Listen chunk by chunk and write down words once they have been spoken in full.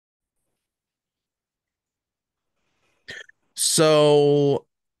So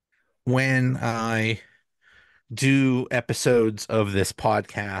when I do episodes of this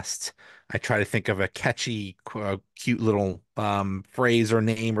podcast, I try to think of a catchy, cute little phrase or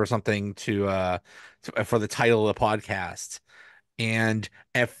name or something for the title of the podcast. And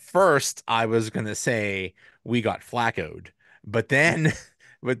at first, I was gonna say we got flaccoed, but then,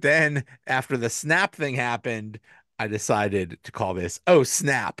 but then after the snap thing happened, I decided to call this "Oh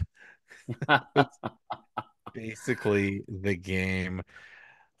Snap." It's basically the game.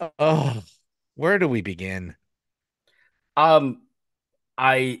 Oh, where do we begin? Um,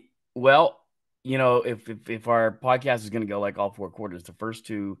 I well, if our podcast is going to go like all four quarters, the first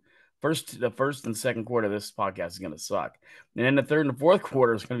and second quarter of this podcast is going to suck, and then the third and fourth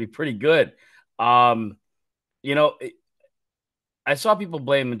quarter is going to be pretty good. Um, you know, it- I saw people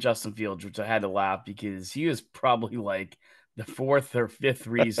blaming Justin Fields, which I had to laugh because he was probably like the fourth or fifth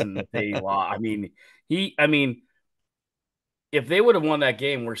reason that they lost. I mean, if they would have won that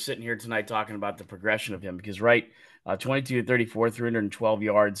game, we're sitting here tonight talking about the progression of him because, right, 22 to 34, 312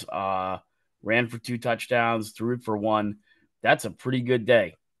 yards, ran for two touchdowns, threw it for one. That's a pretty good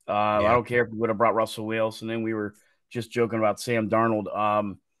day. I Yeah. don't care if we would have brought Russell Wilson in. We were just joking about Sam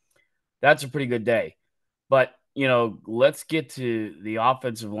Darnold. That's a pretty good day. But, let's get to the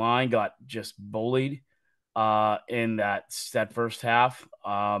offensive line. Got just bullied in that first half.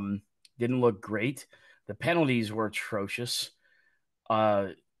 Didn't look great. The penalties were atrocious. Uh,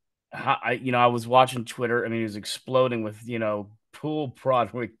 I was watching Twitter. I mean, he was exploding with Pool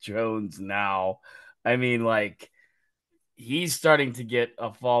Broderick Jones now. I mean, like he's starting to get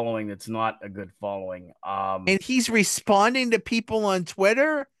a following that's not a good following. And he's responding to people on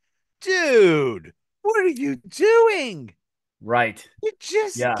Twitter. Dude, what are you doing? Right. You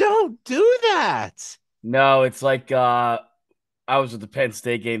just Yeah. don't do that. No, it's like I was at the Penn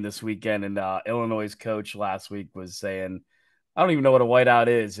State game this weekend, and Illinois' coach last week was saying, "I don't even know what a whiteout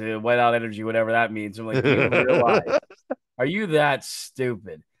is, whiteout energy, whatever that means." I'm like, "Do you realize? Are you that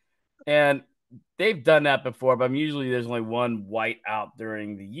stupid?" And they've done that before, but usually there's only one white out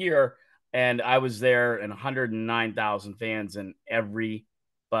during the year. And I was there and 109,000 fans, and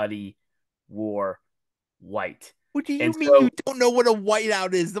everybody wore white. What do you And mean you so, don't know what a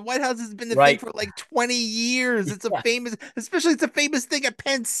whiteout is? The White House has been the thing right, for like 20 years. It's a yeah, famous, especially it's a famous thing at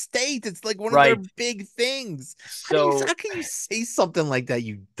Penn State. It's like one of their right. big things. How So, can you say something like that,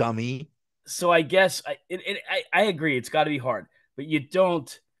 you dummy? so I guess I agree. It's got to be hard, but you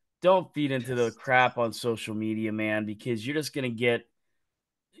don't feed into the Just crap on social media, man, because you're just gonna get.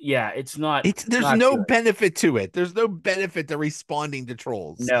 Yeah, It's it's there's not no good. benefit to it. There's no benefit to responding to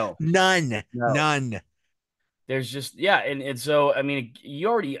trolls. No, None. no. None. There's just yeah, and so I mean,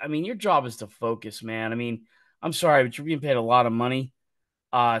 your job is to focus, man. I mean, I'm sorry, but you're being paid a lot of money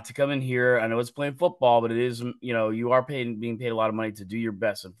to come in here. I know it's playing football, but it is you are being paid a lot of money to do your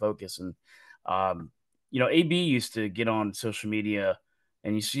best and focus. And um, AB used to get on social media,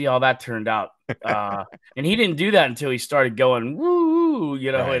 and you see how that turned out. And he didn't do that until he started going woo, and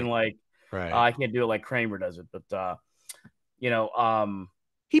Right. like Right. I can't do it like Kramer does it, but you know, um,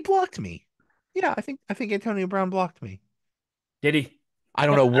 He blocked me. Yeah, I think Antonio Brown blocked me. did he? I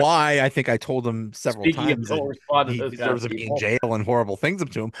don't know why. I think I told him several Speaking of, times that don't respond to he those kind deserves of to be in people. jail and horrible things up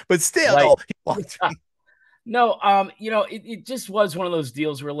to him. But Right. still, he blocked me. No, it just was one of those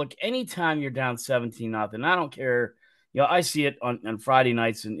deals where look, anytime you're down 17 nothing, I don't care. I see it on Friday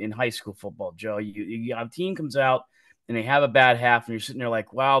nights in high school football, Joe. You have a team comes out and they have a bad half, and you're sitting there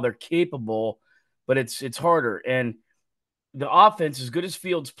like, wow, they're capable, but it's harder. And the offense, as good as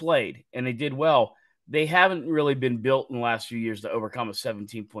Fields played, and they did well, they haven't really been built in the last few years to overcome a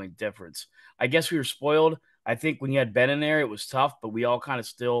 17-point difference. I guess we were spoiled. I think when you had Ben in there, it was tough, but we all kind of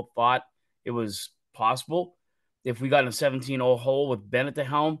still thought it was possible if we got in a 17-0 hole with Ben at the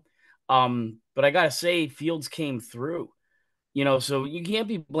helm. But I gotta say, Fields came through. So you can't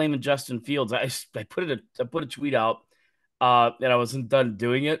be blaming Justin Fields. I put a tweet out and I wasn't done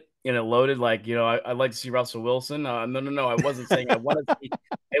doing it, and it loaded like I'd like to see Russell Wilson. No, no, no. I wasn't saying I want to see.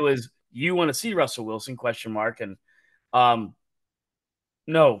 It was you want to see Russell Wilson? Question mark. And um,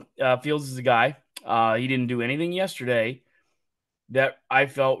 no, Fields is the guy. He didn't do anything yesterday that I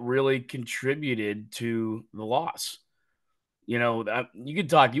felt really contributed to the loss. You could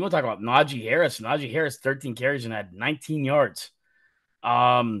talk. You want to talk about Najee Harris? Najee Harris, 13 carries and had 19 yards.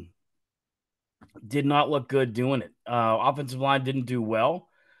 Um, did not look good doing it. Offensive line didn't do well.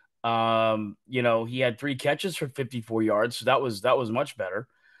 He had three catches for 54 yards, so that was much better.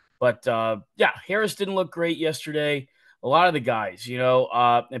 But yeah, Harris didn't look great yesterday. A lot of the guys,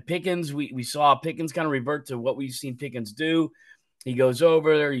 and Pickens, we saw Pickens kind of revert to what we've seen Pickens do. He goes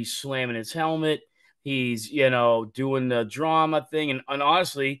over there, he's slamming his helmet. He's, doing the drama thing. And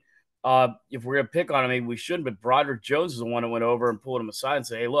honestly, if we're gonna pick on him, maybe we shouldn't. But Broderick Jones is the one that went over and pulled him aside and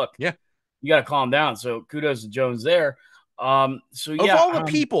said, "Hey, look, Yeah. you got to calm down." So kudos to Jones there. So Of yeah, all the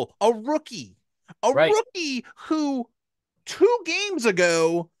people, a right, rookie who 2 games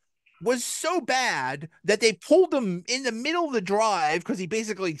ago was so bad that they pulled him in the middle of the drive because he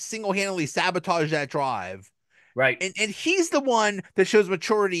basically single-handedly sabotaged that drive. right. And he's the one that shows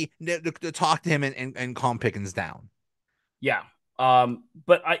maturity to talk to him and calm Pickens down. Yeah.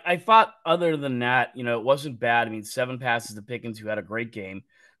 But I thought other than that, it wasn't bad. I mean, 7 passes to Pickens, who had a great game.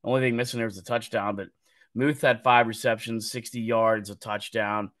 The only thing missing there was a touchdown, but Muth had 5 receptions, 60 yards, a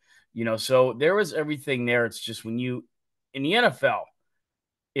touchdown. So there was everything there. It's just when you in the NFL,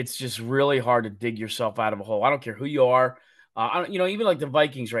 it's just really hard to dig yourself out of a hole. I don't care who you are. I don't, even like the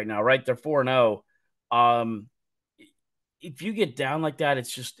Vikings right now, right? They're 4-0. Um, if you get down like that,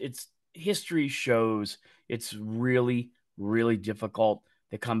 it's history shows it's really, really difficult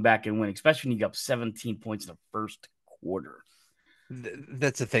to come back and win, especially when you get up 17 points in the first quarter.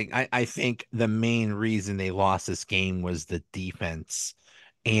 That's the thing. I think the main reason they lost this game was the defense.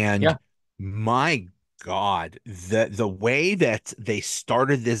 Yeah, And my God, the way that they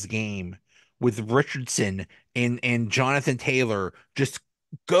started this game with Richardson and Jonathan Taylor just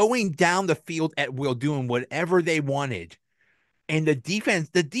going down the field at will, doing whatever they wanted. And the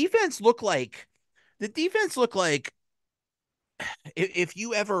defense looked like if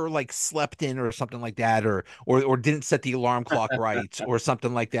you ever like slept in or something like that, or didn't set the alarm clock right or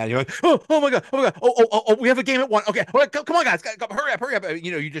something like that, you're like, oh my god, oh my god, oh, we have a game at 1. Okay, all right, come on, guys, hurry up.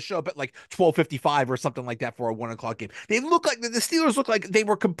 You just show up at like 12:55 or something like that for a 1 o'clock game. They look like the Steelers look like they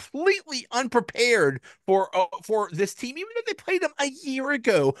were completely unprepared for this team, even though they played them a year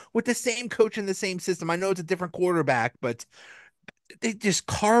ago with the same coach and the same system. I know it's a different quarterback, but they just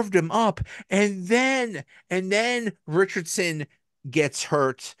carved him up. And then Richardson gets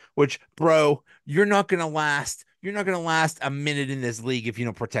hurt, which, bro, you're not gonna last a minute in this league if you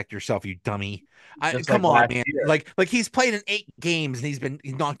don't protect yourself, you dummy. just like Come on, last man. year. Like he's played in 8 games and he's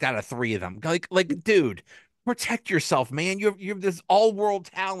knocked out of 3 of them. Like dude, protect yourself, man. You have this all-world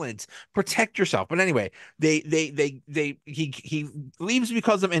talent. Protect yourself. But anyway, he leaves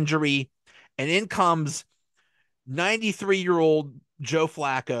because of injury, and in comes 93-year-old Joe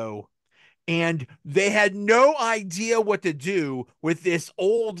Flacco, and they had no idea what to do with this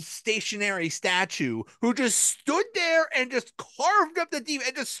old stationary statue who just stood there and just carved up the defense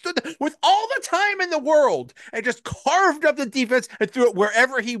and just stood there with all the time in the world and just carved up the defense and threw it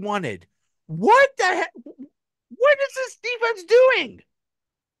wherever he wanted. What the heck? What is this defense doing?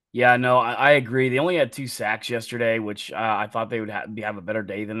 Yeah, no, I agree. They only had 2 sacks yesterday, which I thought they would have a better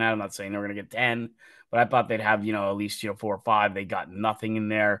day than that. I'm not saying they're going to get 10, but I thought they'd have, at least, 4 or 5. They got nothing in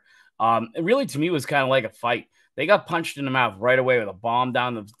there. It really, to me, was kind of like a fight. They got punched in the mouth right away with a bomb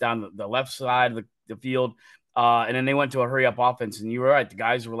down the left side of the field. And then they went to a hurry up offense. And you were right. The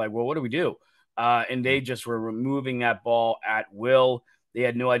guys were like, well, what do we do? And they just were removing that ball at will. They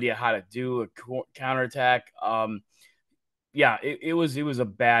had no idea how to do a counterattack. Yeah, it was a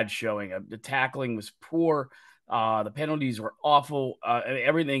bad showing. The tackling was poor. The penalties were awful.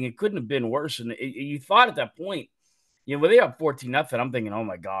 Everything, it couldn't have been worse. And you thought at that point, when they have 14-0, I'm thinking, oh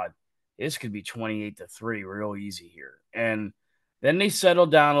my god, this could be 28-3, real easy here. And then they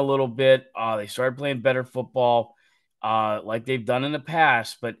settled down a little bit. They started playing better football, like they've done in the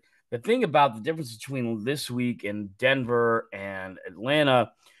past. But the thing about the difference between this week and Denver and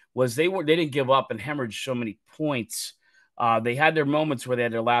Atlanta was they didn't give up and hemorrhage so many points. They had their moments where they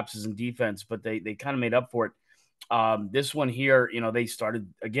had their lapses in defense, but they kind of made up for it. This one here, they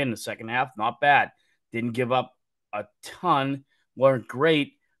started again the second half, not bad. Didn't give up a ton, weren't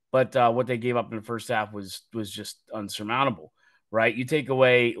great, but what they gave up in the first half was just unsurmountable, right? You take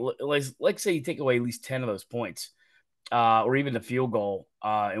away, let's say you take away at least 10 of those points, or even the field goal,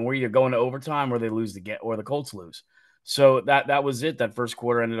 and we're either going to overtime or they lose or the Colts lose. So that was it. That first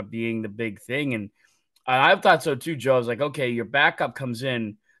quarter ended up being the big thing, and I thought so too, Joe. I was like, okay, your backup comes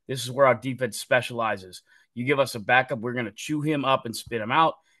in. This is where our defense specializes. You give us a backup, we're going to chew him up and spit him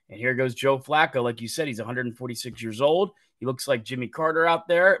out. And here goes Joe Flacco. Like you said, he's 146 years old. He looks like Jimmy Carter out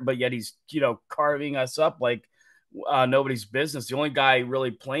there, but yet he's, carving us up like nobody's business. The only guy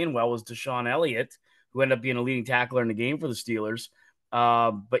really playing well was Deshaun Elliott, who ended up being a leading tackler in the game for the Steelers.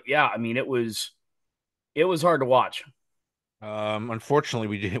 But yeah, I mean, it was hard to watch.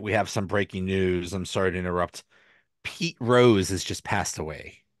 Unfortunately, we have some breaking news. I'm sorry to interrupt. Pete Rose has just passed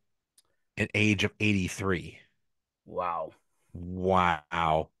away at age of 83. Wow.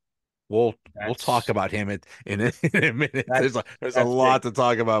 Wow. we'll talk That's about him in a minute. There's a that's big. lot to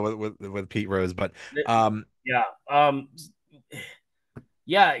talk about with Pete Rose, but Yeah.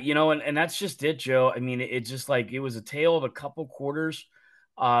 Yeah, and that's just it, Joe. I mean, it's just like it was a tale of a couple quarters.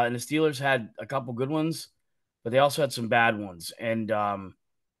 And the Steelers had a couple good ones, but they also had some bad ones. And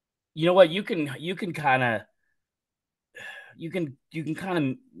you know what? You can kind of you can kind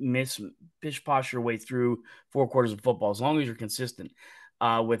of miss pish posh your way through 4 quarters of football as long as you're consistent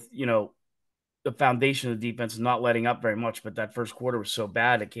with the foundation of the defense is not letting up very much. But that first quarter was so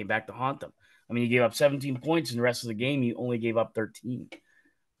bad it came back to haunt them. I mean, you gave up 17 points, and the rest of the game you only gave up 13.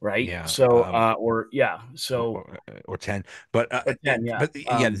 Right? yeah, So, or yeah, so or 10, but or 10, yeah.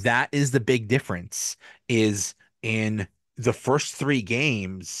 yeah, that is the big difference is in the first three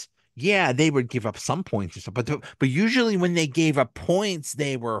games. Yeah, they would give up some points and stuff, but usually when they gave up points,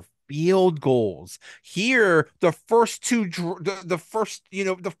 they were field goals. Here, the first the first,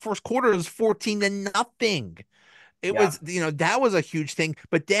 the first quarter is 14-0. It Yeah, was, that was a huge thing.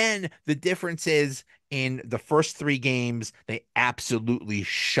 But then the difference is in the first three games, they absolutely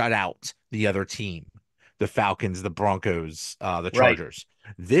shut out the other team, the Falcons, the Broncos, the right. Chargers.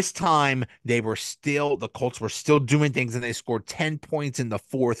 This time, the Colts were still doing things and they scored 10 points in the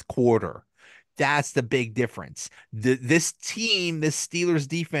fourth quarter. That's the big difference. This team, this Steelers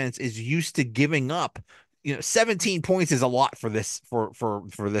defense is used to giving up. 17 points is a lot for the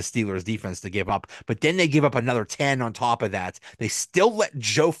Steelers defense to give up, but then they give up another 10 on top of that. They still let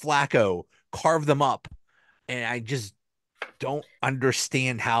Joe Flacco carve them up, and I just don't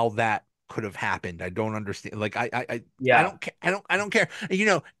understand how that could have happened. I don't understand. Like I Yeah. don't ca- I don't care.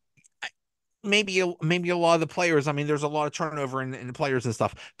 Maybe a lot of the players. I mean, there's a lot of turnover in the players and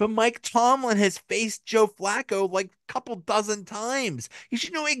stuff. But Mike Tomlin has faced Joe Flacco like a couple dozen times. He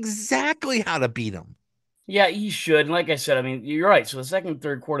should know exactly how to beat him. Yeah, he should. And like I said, I mean, you're right. So the second and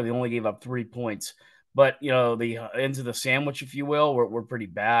third quarter, they only gave up 3 points. But, the ends of the sandwich, if you will, were pretty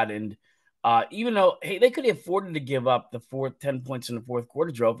bad. And even though, hey, they could have afforded to give up the 10 points in the fourth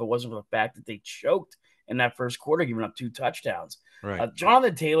quarter, Joe, if it wasn't for the fact that they choked in that first quarter, giving up 2 touchdowns. Right.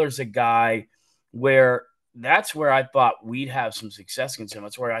 Jonathan Taylor's a guy where that's where I thought we'd have some success against him.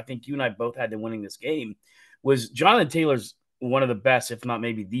 That's where I think you and I both had in winning this game was Jonathan Taylor's one of the best, if not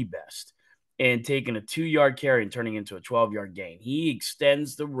maybe the best and taking a 2 yard carry and turning into a 12-yard gain. He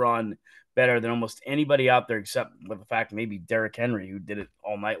extends the run better than almost anybody out there, except with the fact maybe Derrick Henry, who did it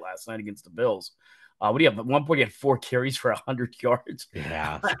all night last night against the Bills. What do you have? At one point, he had 4 carries for 100 yards.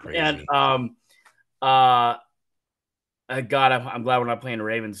 Yeah, it's and crazy. uh, God, I'm glad we're not playing the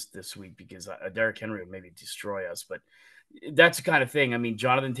Ravens this week because Derrick Henry would maybe destroy us. But that's the kind of thing. I mean,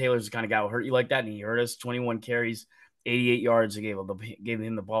 Jonathan Taylor's the kind of guy who hurt you like that, and he hurt us. 21 carries, 88 yards. They gave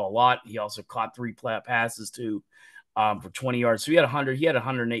him the ball a lot. He also caught 3 passes too, for 20 yards. So he had 100. He had a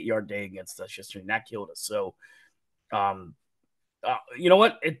 108-yard day against us yesterday, and that killed us. So, um, you know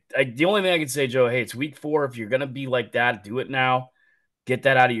what? The only thing I can say, Joe, hey, it's week 4. If you're gonna be like that, do it now. Get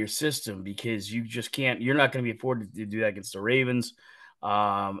that out of your system because you just can't. You're not going to be afforded to do that against the Ravens,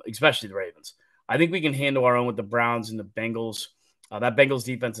 especially the Ravens. I think we can handle our own with the Browns and the Bengals. That Bengals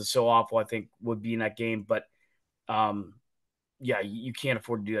defense is so awful. I think would be in that game, but um, yeah, you can't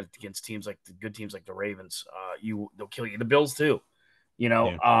afford to do that against teams like the good teams like the Ravens. They'll kill you. The Bills too.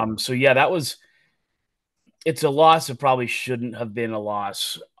 Yeah. So yeah, that was it's a loss. It probably shouldn't have been a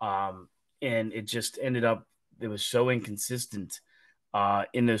loss. And it just ended up, it was so inconsistent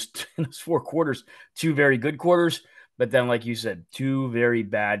in those, in those 4 quarters, 2 very good quarters, but then, like you said, 2 very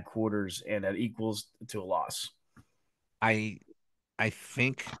bad quarters, and that equals to a loss. I I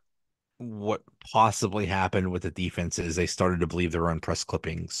think what possibly happened with the defense is they started to believe their own press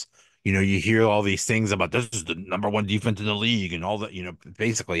clippings. You hear all these things about this is the number one defense in the league and all that,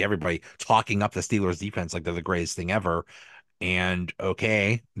 basically everybody talking up the Steelers defense like they're the greatest thing ever. And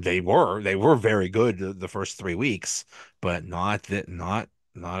okay, they were very good the first 3 weeks, but not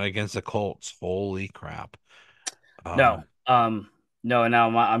against the Colts. Holy crap. No, Um, no, and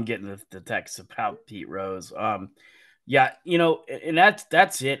now I'm getting the text about Pete Rose. Yeah, and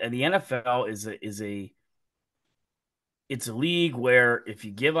that's it. And the NFL it's a league where if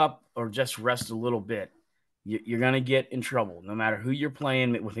you give up or just rest a little bit, you're going to get in trouble, no matter who you're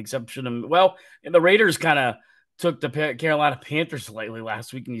playing, with exception of, well, and the Raiders kind of took the Carolina Panthers lately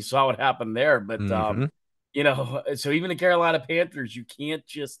last week, and you saw what happened there. But, mhm. so even the Carolina Panthers, you can't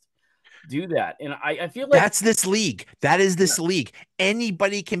just do that. And I feel like, That's this league. That is yeah, this league.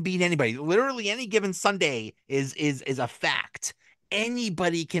 Anybody can beat anybody. Literally any given Sunday is a fact.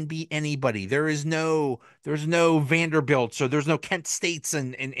 Anybody can beat anybody. There's no Vanderbilt, so there's no Kent States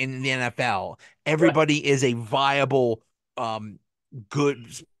in the NFL. right. Everybody is a viable, um good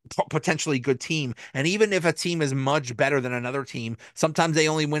potentially good team. And even if a team is much better than another team, sometimes they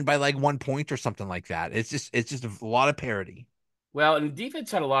only win by like 1 point or something like that. It's just a lot of parity. Well, and the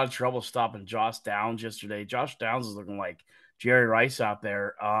defense had a lot of trouble stopping Josh Downs yesterday. Josh Downs is looking like Jerry Rice out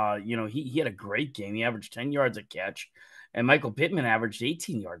there. He had a great game. He averaged 10 yards a catch, and Michael Pittman averaged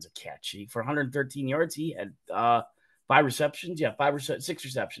 18 yards a catch. For 113 yards, he had five receptions. Yeah, six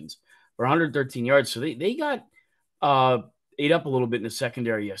receptions for 113 yards. So they got uh, ate up a little bit in the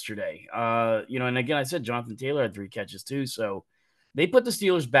secondary yesterday. And again, I said Jonathan Taylor had three catches too. So they put the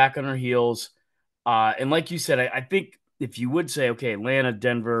Steelers back on their heels. And like you said, I think if you would say, okay, Atlanta,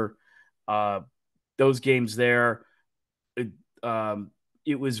 Denver, uh, those games there, it,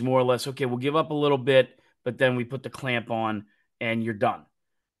 it was more or less, okay, we'll give up a little bit, but then we put the clamp on and you're done.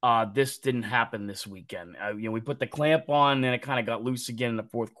 This didn't happen this weekend. We put the clamp on and it kind of got loose again in the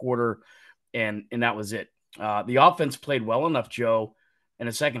fourth quarter, and that was it. The offense played well enough, Joe, in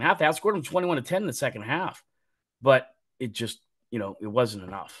the second half. They outscored them 21-10 in the second half, but it just, it wasn't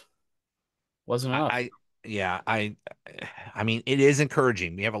enough. Wasn't enough. I yeah, I mean it is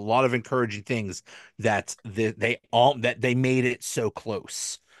encouraging. We have a lot of encouraging things that they made it so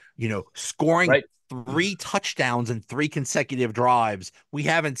close. Scoring Right. three touchdowns in three consecutive drives. We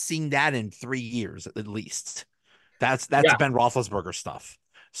haven't seen that in 3 years at least. That's Yeah. Ben Roethlisberger stuff.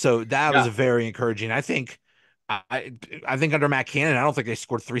 So that was Yeah. very encouraging. I I think under Matt Cannon, I don't think they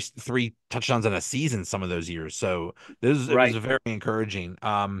scored three touchdowns in a season some of those years. So it was Right. very encouraging.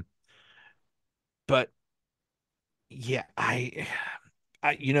 But yeah, I'd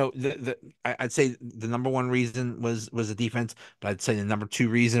say the number one reason was the defense, but I'd say the number two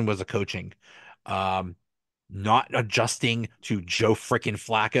reason was the coaching. Um, Not adjusting to Joe freaking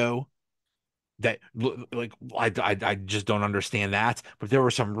Flacco. That like I just don't understand that. But there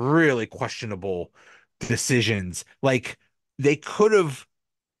were some really questionable decisions. Like they could have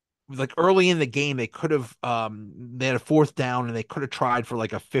like early in the game they could have they had a fourth down and they could have tried for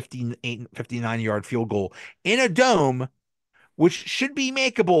like a 59-yard field goal in a dome, which should be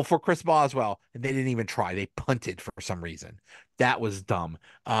makeable for Chris Boswell, and they didn't even try. They punted for some reason. That was dumb.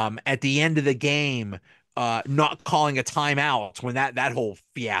 At the end of the game, not calling a timeout when that whole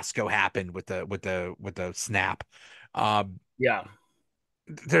fiasco happened with the snap. Um, Yeah.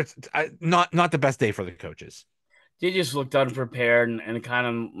 there's not the best day for the coaches. They just looked unprepared and kind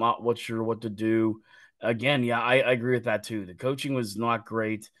of not what sure what to do. Again, yeah, I agree with that too. The coaching was not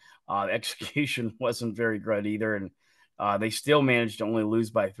great. Execution wasn't very good either, and they still managed to only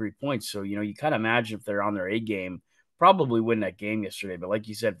lose by 3 points. So you kind of imagine if they're on their A game, probably win that game yesterday. But like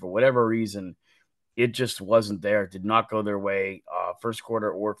you said, for whatever reason, it just wasn't there. It did not go their way, first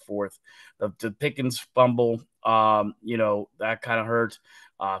quarter or fourth. The Pickens fumble, that kind of hurt.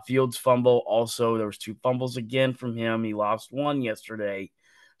 Fields fumble also. There was two fumbles again from him. He lost one yesterday,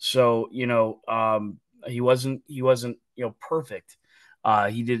 so he wasn't perfect.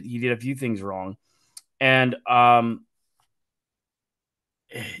 He did a few things wrong, and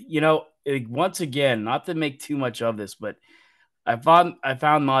once again, not to make too much of this, but I found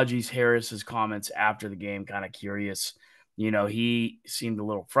Najee Harris's comments after the game kind of curious. He seemed a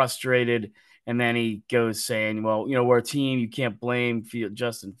little frustrated, and then he goes saying, "Well, we're a team. You can't blame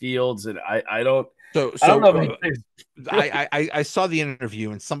Justin Fields." And So I don't so know if uh, anything's really. I saw the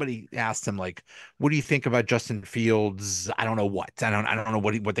interview and somebody asked him like, "What do you think about Justin Fields?" I don't know what. I don't know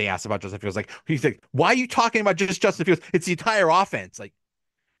what they asked about Justin Fields. Like he's like, "Why are you talking about just Justin Fields? It's the entire offense." Like,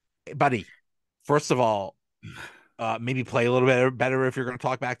 buddy, first of all, maybe play a little bit better if you're going to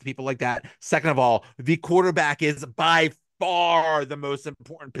talk back to people like that. Second of all, the quarterback is by far the most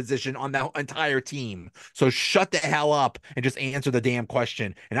important position on the entire team. So shut the hell up and just answer the damn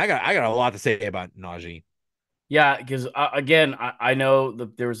question. And I got a lot to say about Najee. Yeah, because again, I know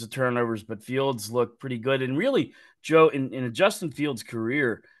that there was the turnovers, but Fields looked pretty good. And really, Joe, in Justin Fields'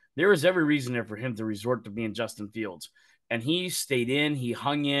 career, there was every reason there for him to resort to being Justin Fields. And he stayed in, he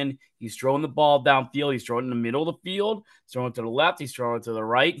hung in, he's throwing the ball downfield, he's throwing in the middle of the field, he's throwing to the left, he's throwing to the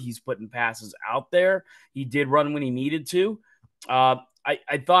right, he's putting passes out there. He did run when he needed to. I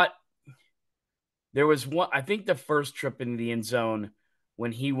thought there was one. I think the first trip into the end zone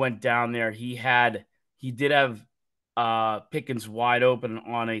when he went down there, he did have Pickens wide open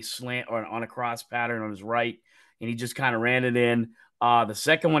on a slant or on a cross pattern on his right, and he just kind of ran it in. The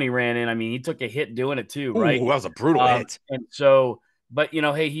second one he ran in, I mean, he took a hit doing it too, right? Ooh, that was a brutal hit. And so, but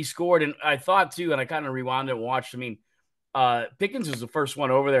hey, he scored, and I thought too, and I kind of rewound it and watched. I mean, Pickens was the first one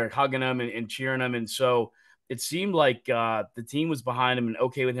over there hugging him and cheering him, and so it seemed like the team was behind him and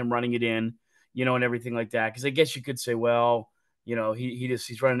okay with him running it in, and everything like that. Because I guess you could say, well,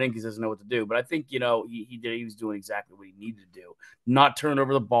 he's running in because he doesn't know what to do. But I think he was doing exactly what he needed to do, not turn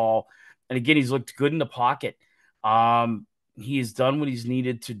over the ball. And again, he's looked good in the pocket. He has done what he's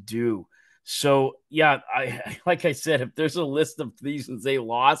needed to do. So yeah, I like I said, if there's a list of reasons they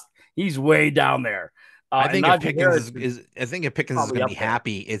lost, he's way down there. I And think if Najee Pickens Harris is, is is I think if Pickens is probably going to be up there.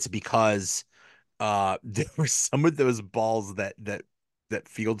 happy, it's because there were some of those balls that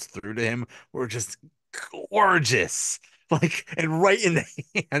Fields threw to him were just gorgeous. Like, and right in the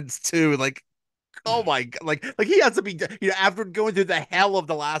hands too. Like, oh my God. Like he has to be, after going through the hell of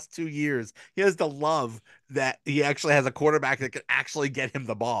the last 2 years, he has to love that he actually has a quarterback that can actually get him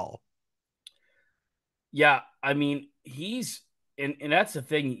the ball. Yeah, I mean, and that's the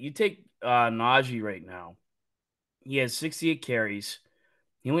thing. You take Najee right now. He has 68 carries.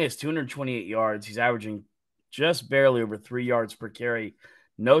 He only has 228 yards. He's averaging just barely over 3 yards per carry.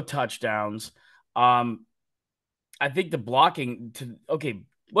 No touchdowns. Um, I think the blocking to okay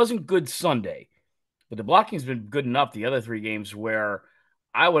wasn't good Sunday, but the blocking's been good enough the other 3 games where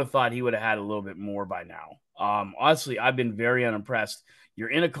I would have thought he would have had a little bit more by now. Honestly, I've been very unimpressed.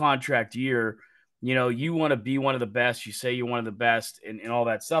 You're in a contract year. You want to be one of the best. You say you're one of the best and all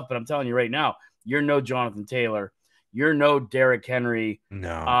that stuff. But I'm telling you right now, you're no Jonathan Taylor. You're no Derrick Henry.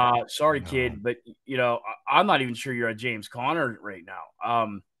 No, Sorry, no. kid, but I'm not even sure you're a James Conner right now.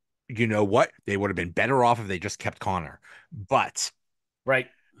 You know what? They would have been better off if they just kept Connor. But Right.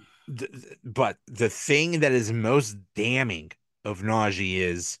 but the thing that is most damning of Najee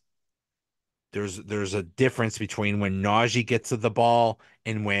is there's a difference between when Najee gets to the ball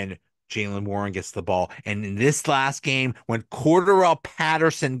and when Jalen Warren gets the ball. And in this last game, when Cordarrelle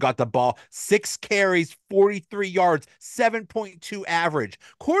Patterson got the ball, 6 carries, 43 yards, 7.2 average.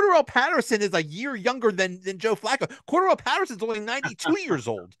 Cordarrelle Patterson is a year younger than Joe Flacco. Cordarrelle Patterson's only 92 years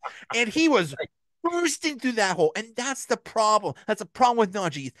old, and he was bursting through that hole. And that's the problem. That's the problem with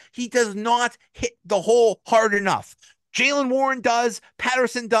Najee. He does not hit the hole hard enough. Jalen Warren does,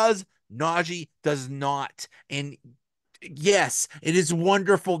 Patterson does, Najee does not. And yes, it is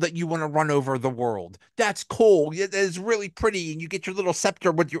wonderful that you want to run over the world. That's cool. It is really pretty, and you get your little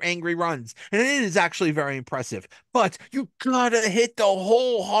scepter with your angry runs. And it is actually very impressive. But you gotta hit the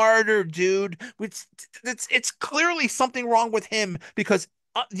hole harder, dude. It's clearly something wrong with him because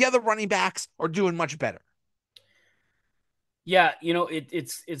the other running backs are doing much better. Yeah,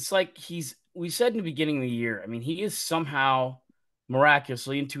 it's like we said in the beginning of the year. I mean, he is somehow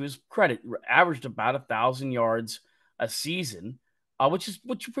miraculously, and to his credit, averaged about 1,000 yards a season, which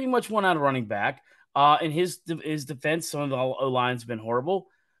you pretty much won out of running back. And his defense, some of the O line's been horrible,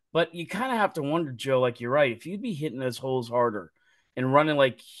 but you kind of have to wonder, Joe. Like you're right, if he'd be hitting those holes harder and running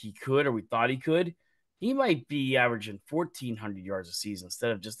like he could or we thought he could, he might be averaging 1,400 yards a season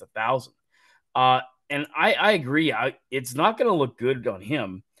instead of just 1,000. Uh, and I agree. It's not going to look good on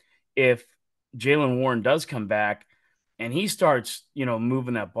him if Jalen Warren does come back and he starts,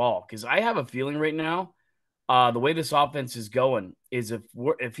 moving that ball. Because I have a feeling right now, the way this offense is going is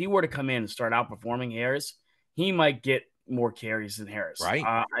if he were to come in and start outperforming Harris, he might get more carries than Harris.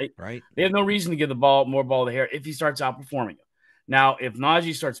 Right. Right. They have no reason to give the ball more ball to Harris if he starts outperforming him. Now, if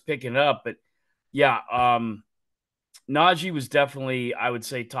Najee starts picking it up, but yeah, Najee was definitely, I would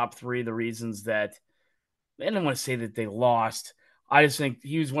say, top three of the reasons that I don't want to say that they lost. I just think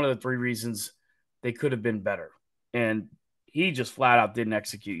he was one of the three reasons they could have been better. And he just flat out didn't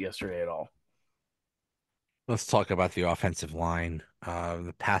execute yesterday at all. Let's talk about the offensive line.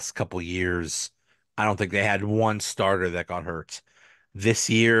 The past couple years, I don't think they had one starter that got hurt. This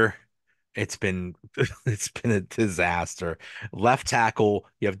year, it's been it's been a disaster. Left tackle,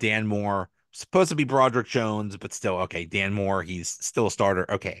 you have Dan Moore, supposed to be Broderick Jones, but still okay. Dan Moore, he's still a starter.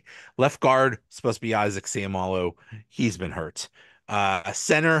 Okay. Left guard, supposed to be Isaac Seumalo. He's been hurt.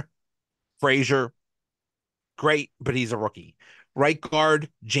 Center, Frazier, great, but he's a rookie. Right guard,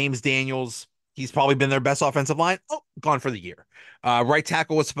 James Daniels. He's probably been their best offensive line. Oh, gone for the year. Right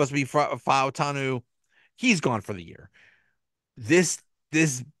tackle was supposed to be Fautanu. He's gone for the year. This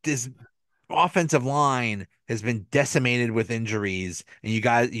offensive line has been decimated with injuries, and you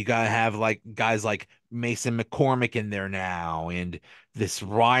gotta have like guys like Mason McCormick in there now, and this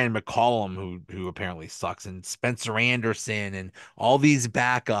Ryan McCollum who apparently sucks, and Spencer Anderson, and all these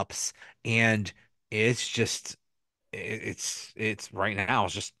backups, and it's just it's right now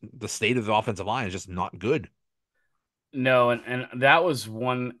it's just the state of the offensive line is just not good. No, and that was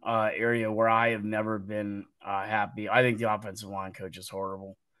one area where I have never been happy. I think the offensive line coach is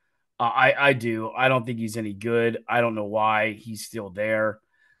horrible. I do. I don't think he's any good. I don't know why he's still there.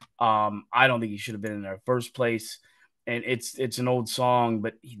 I don't think he should have been in there first place. And it's an old song,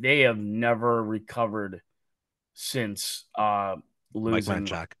 but they have never recovered since Mike losing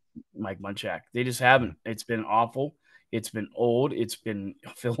Munchak. Mike Munchak. They just Yeah. haven't. It's been awful. It's been old. It's been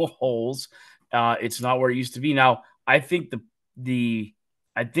full of holes. It's not where it used to be. Now, I think the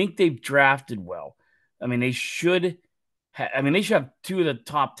I think they've drafted well. I mean, they should. I mean, they should have two of the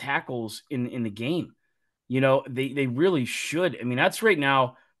top tackles in the game. They really should. I mean, that's right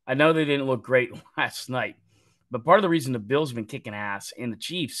now. I know they didn't look great last night, but part of the reason the Bills have been kicking ass and the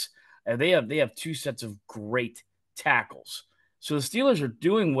Chiefs, they have two sets of great tackles. So the Steelers are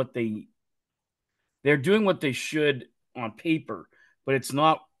doing they're doing what they should on paper, but it's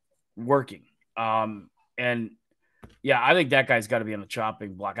not working. And yeah, I think that guy's got to be on the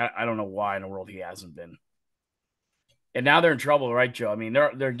chopping block. I don't know why in the world he hasn't been. And now they're in trouble, right, Joe? I mean,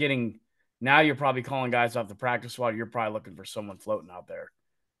 they're getting now. You're probably calling guys off the practice squad. You're probably looking for someone floating out there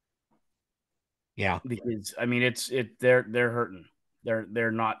Yeah. because I mean, they're hurting.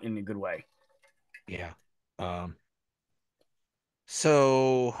 They're not in a good way. Yeah. Um,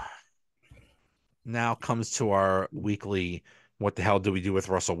 so now comes to our weekly what the hell do we do with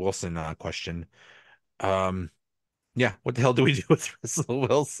Russell Wilson question. Um, Yeah, what the hell do we do with Russell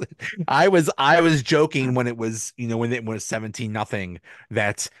Wilson? I was joking when it was, when it was 17-0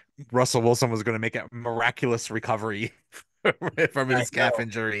 that Russell Wilson was going to make a miraculous recovery from I his calf know.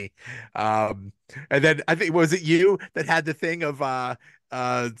 injury. Um, and then I think was it you that had the thing of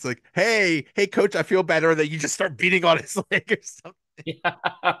it's like, hey coach, I feel better, that you just start beating on his leg or something.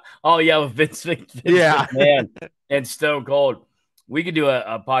 Yeah. Oh yeah, with Vince Yeah. McMahon and Stone Cold. We could do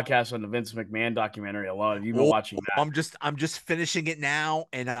a podcast on the Vince McMahon documentary alone. Have you been Oh, watching that? I'm just finishing it now,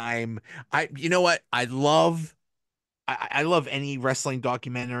 and you know what? I love any wrestling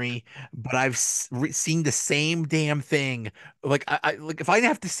documentary, but I've seen the same damn thing. Like if I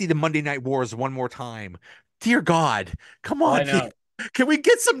have to see the Monday Night Wars one more time, dear God, come Oh, on, I know. can we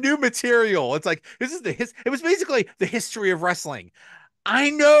get some new material? It's like this is it was basically the history of wrestling.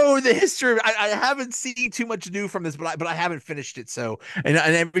 I know the history. I haven't seen too much new from this, but I haven't finished it. So and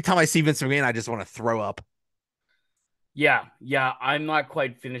every time I see Vince McMahon, I just want to throw up. Yeah, yeah. I'm not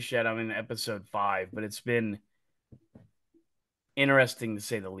quite finished yet. I'm in episode 5, but it's been interesting to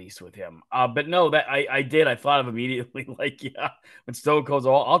say the least with him. But no, that I did. I thought of immediately, like, yeah, when Stone Cold's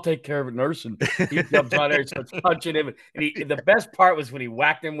I'll take care of it, nurse, and he jumps on there and starts punching him. And the best part was when he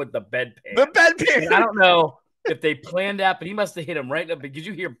whacked him with the bedpan. The And I bedpan. don't know if they planned that, but he must have hit him right up because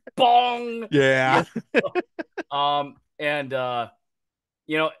you hear bong. Yeah. You and to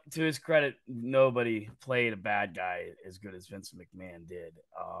his credit, nobody played a bad guy as good as Vince McMahon did.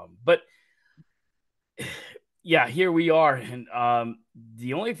 But yeah, here we are. And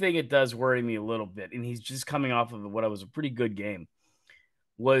the only thing it does worry me a little bit, and he's just coming off of what was a pretty good game,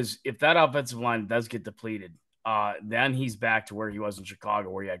 was if that offensive line does get depleted, then he's back to where he was in Chicago,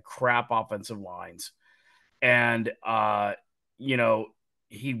 where he had crap offensive lines. And, you know,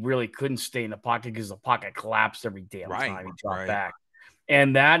 he really couldn't stay in the pocket because the pocket collapsed every damn Right, time he dropped right. back.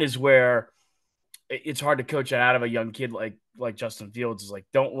 And that is where it's hard to coach that out of a young kid like Justin Fields. Is like,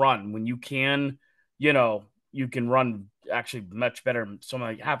 don't run when you can. You can run actually much better than some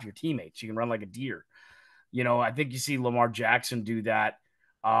like half your teammates. You can run like a deer. I think you see Lamar Jackson do that.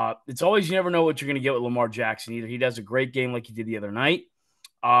 It's always you never know what you're going to get with Lamar Jackson. Either he does a great game like he did the other night,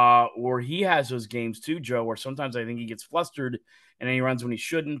 or he has those games too, Joe, where sometimes I think he gets flustered and then he runs when he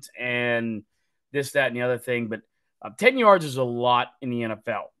shouldn't, and this, that, and the other thing. But 10 yards is a lot in the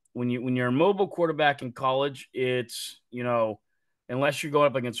NFL. When you're a mobile quarterback in college, it's unless you're going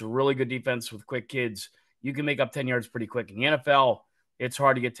up against a really good defense with quick kids, you can make up 10 yards pretty quick. In the NFL, it's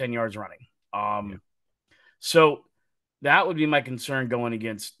hard to get 10 yards running. Yeah. So that would be my concern going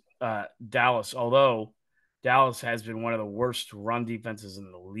against Dallas, although Dallas has been one of the worst run defenses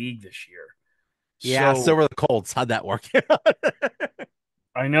in the league this year. Yeah, so So were the Colts. How'd that work?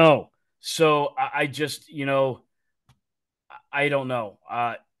 I know. So I just, I don't know.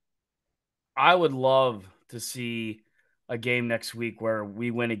 I would love to see a game next week where we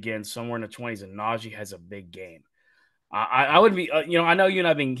win again somewhere in the 20s and Najee has a big game. I would be, I know you and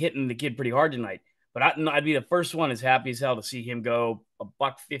I've been hitting the kid pretty hard tonight, but I'd be the first one as happy as hell to see him go a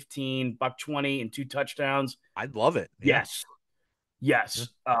buck 15, buck 20, and 2 touchdowns. I'd love it. Yeah. Yes. Yeah. Yes.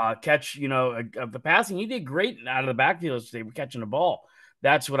 Catch, the passing. He did great out of the backfield as they were catching the ball.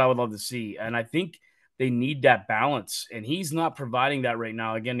 That's what I would love to see. And I think they need that balance. And he's not providing that right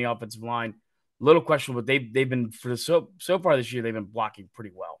now. Again, the offensive line, little questionable, but they've been for the so far this year, they've been blocking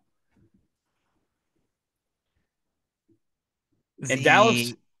pretty well. And Dallas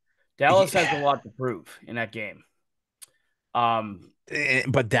The Dallas has a yeah. lot to prove in that game. Um,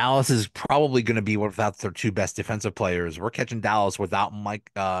 But Dallas is probably going to be without their two best defensive players. We're catching Dallas without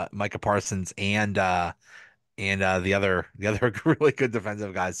Micah Parsons and the other really good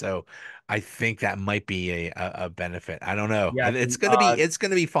defensive guy. So I think that might be a benefit. I don't know. Yeah, It's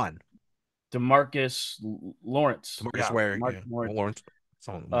gonna be fun. Lawrence. Demarcus Yeah, Ware, Demarcus yeah, well, Lawrence. Lawrence,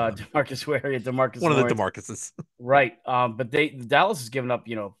 one of them, Demarcus Ware, yeah, Demarcus one of the Lawrence. Demarcuses. Right. But Dallas has given up,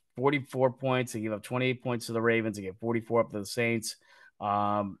 44 points. They gave up 28 points to the Ravens. They gave 44 up to the Saints.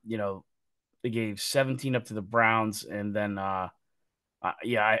 They gave 17 up to the Browns, and then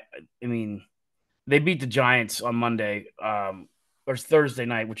yeah, I mean they beat the Giants on Monday or Thursday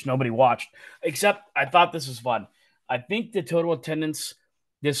night, which nobody watched. Except I thought this was fun. I think the total attendance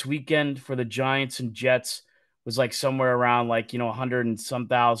this weekend for the Giants and Jets was like somewhere around like 100 and some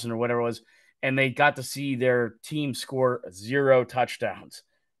thousand or whatever it was, and they got to see their team score 0 touchdowns.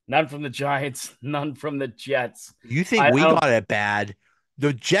 None from the Giants, none from the Jets. You think I we don't. got it bad?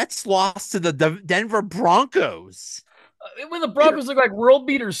 The Jets lost to the Denver Broncos. When the Broncos look like world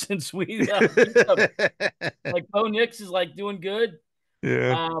beaters since we beat them. Like Bo Nix is like doing good.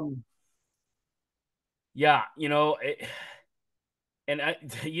 Yeah. Um, yeah, and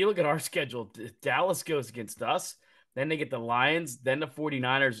you look at our schedule. Dallas goes against us. Then they get the Lions, then the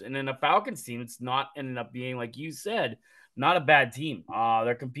 49ers, and then the Falcons team. It's not ended up being, like you said, not a bad team.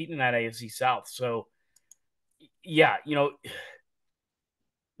 They're competing in that AFC South. So, yeah,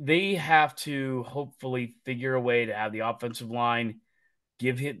 they have to hopefully figure a way to have the offensive line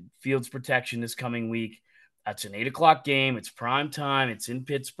give Fields protection this coming week. That's an 8 o'clock game. It's prime time. It's in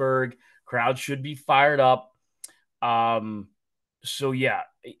Pittsburgh. Crowd should be fired up. So yeah,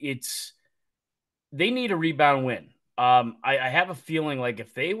 it's they need a rebound win. I have a feeling like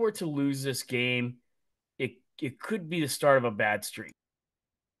if they were to lose this game, it could be the start of a bad streak.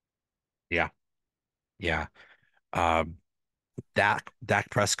 Yeah. Yeah. Um, Dak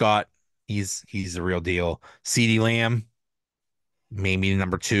Prescott, he's the real deal. CeeDee Lamb, maybe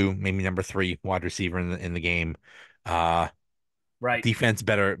number two, maybe number three wide receiver in the game. Uh, Right. Defense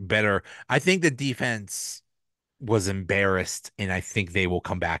better. I think the defense was embarrassed, and I think they will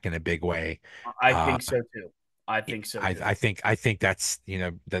come back in a big way. I Uh, think so too. I think so too. I think that's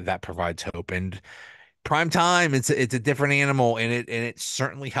that provides hope. And prime time, it's a different animal, and it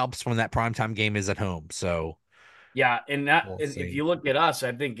certainly helps when that prime time game is at home. So Yeah, we'll and if see. you look at us,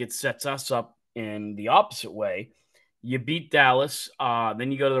 I think it sets us up in the opposite way. You beat Dallas,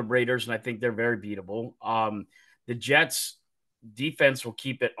 then you go to the Raiders, and I think they're very beatable. The Jets defense will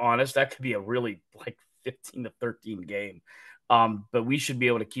keep it honest. That could be a really like 15-13 game. But we should be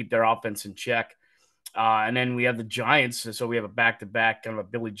able to keep their offense in check. And then we have the Giants, so we have a back-to-back kind of a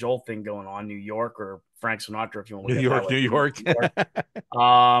Billy Joel thing going on, New York or Frank Sinatra, if you want to New look at it that York, way. New York. New York.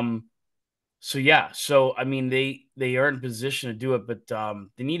 Um, so yeah, so I mean they are in position to do it, but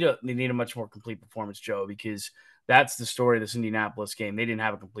they need a much more complete performance, Joe, because that's the story of this Indianapolis game. They didn't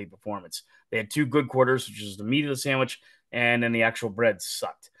have a complete performance. They had two good quarters, which is the meat of the sandwich, and then the actual bread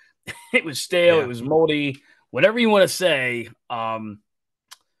sucked. It was stale, it Yeah. was moldy, whatever you want to say,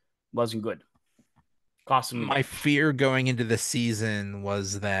 wasn't good. Cost them the My game. fear going into the season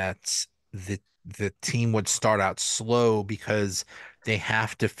was that the team would start out slow because they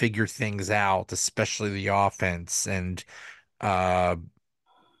have to figure things out, especially the offense. And uh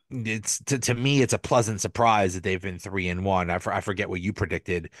it's to me it's a pleasant surprise that they've been 3-1. I forget what you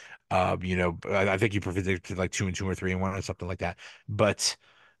predicted. I think you predicted like 2-2 or 3-1 or something like that. But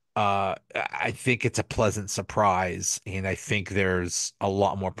I think it's a pleasant surprise, and I think there's a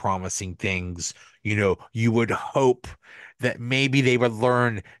lot more promising things. You would hope that maybe they would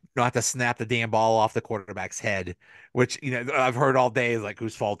learn not to snap the damn ball off the quarterback's head, which I've heard all day is like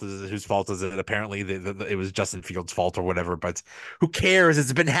whose fault is it? Whose fault is it? Apparently, it was Justin Fields' fault or whatever. But who cares?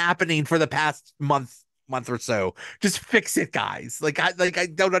 It's been happening for the past month or so. Just fix it, guys. I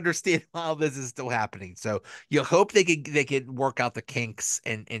don't understand how this is still happening. So you hope they could work out the kinks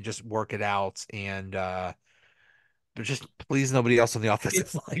and just work it out, and but just please nobody else on the offensive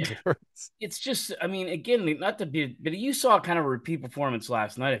It's line get hurt. it's just, I mean, again, not to be, but you saw kind of a repeat performance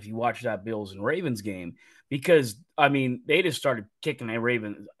last night if you watched that Bills and Ravens game, because I mean, they just started kicking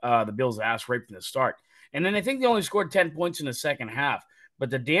the Bills' ass right from the start, and then I think they only scored 10 points in the second half, but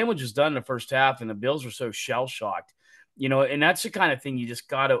the damage was done in the first half, and the Bills were so shell shocked, and that's the kind of thing you just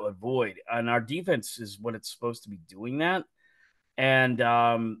got to avoid, and our defense is what it's supposed to be doing that, and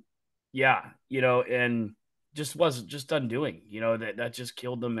yeah, and just wasn't just undoing. That just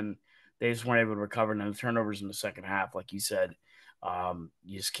killed them, and they just weren't able to recover. And then the turnovers in the second half, like you said,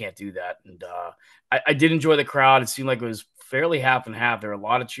 you just can't do that. And I did enjoy the crowd. It seemed like it was fairly half and half. There were a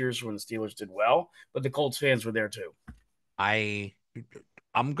lot of cheers when the Steelers did well, but the Colts fans were there too. I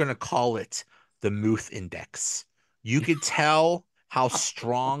I'm gonna call it the Muth Index. You could tell how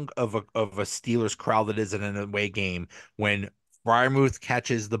strong of a Steelers crowd it is in an away game when Fryermuth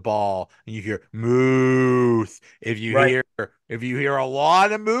catches the ball and you hear Muth. Right. If you hear a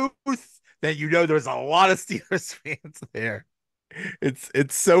lot of Muth, then you know there's a lot of Steelers fans there.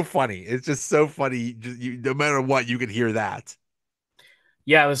 It's so funny. It's just so funny. No matter what, you can hear that.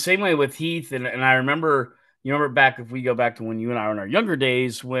 Yeah, the same way with Heath, and I remember, you remember back, if we go back to when you and I were in our younger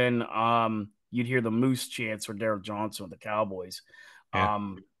days, when you'd hear the Moose chants for Daryl Johnson with the Cowboys. Yeah.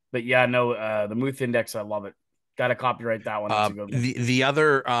 But yeah, no, the Muth Index, I love it. Got to copyright that one. That's a good one. The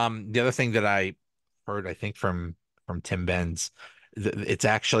other thing that I heard, I think from Tim Benz, it's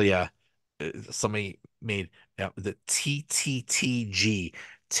actually a somebody made the TTTG,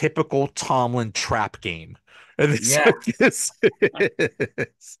 typical Tomlin trap game, and this is Yeah, what this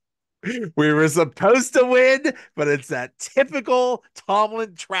is. We were supposed to win, but it's that typical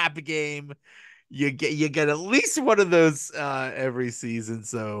Tomlin trap game. You get at least one of those every season,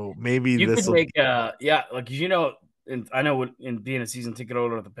 so maybe you could this will make yeah, like you know, and I know in being a season ticket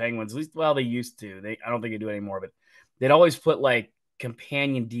holder with the Penguins, at least well they used to. They I don't think they do it anymore, but they'd always put like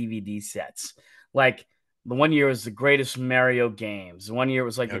companion DVD sets. Like the one year was the greatest Mario games. The one year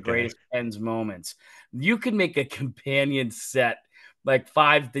was like the okay. greatest Pens moments. You could make a companion set, like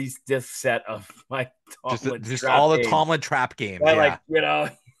five these disc set of like Tomlin Just trap all the games. Tomlin trap games, Right, like yeah.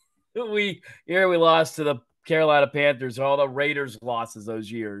 we lost to the Carolina Panthers, all the Raiders losses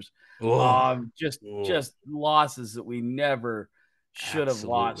those years. Oh, oh, Just losses that we never should have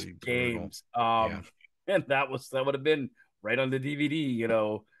lost absolutely brutal. games. Yeah. And that would have been right on the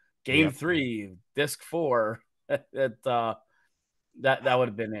DVD, game Yep. 3, disc 4. That would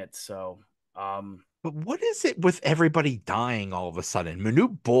have been it. So um But what is it with everybody dying all of a sudden?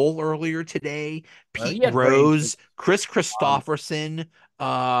 Manute Bull earlier today, well, he Pete had brain cancer. Rose, Chris um Christopherson.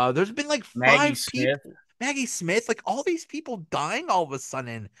 There's been like Maggie five Smith. people. Maggie Smith, like all these people dying all of a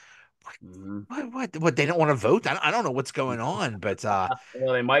sudden. Mhm. What they don't want to vote? I don't know what's going on, but Well,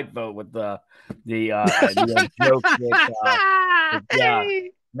 they might vote with the old joke that yeah,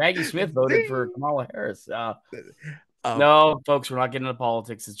 Maggie Smith voted for Zing. Kamala Harris. Um, No, folks, we're not getting into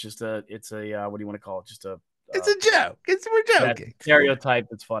politics. It's a what do you want to call it? Just a it's uh, a joke. We're yeah, joking. stereotype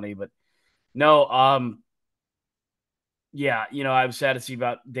that's funny, but no, yeah, I was sad to see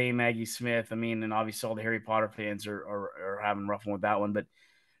about Dame Maggie Smith. I mean, and obviously all the Harry Potter fans are having rough one with that one, but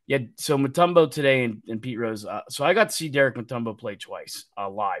yeah. So Mutombo today and Pete Rose. So I got to see Derek Mutombo play twice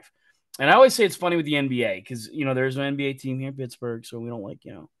live, and I always say it's funny with the NBA because there's an NBA team here in Pittsburgh, so we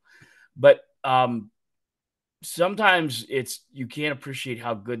don't but sometimes it's you can't appreciate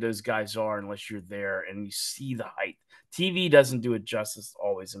how good those guys are unless you're there and you see the height. TV doesn't do it justice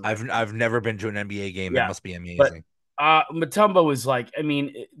always, in my opinion. I've never been to an NBA game. That Yeah, must be but amazing. Mutombo was like, I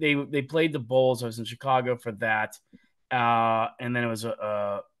mean, they played the Bulls. I was in Chicago for that, and then it was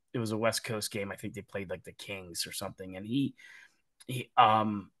a West Coast game. I think they played like the Kings or something, and he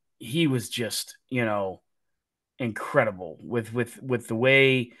was just incredible with the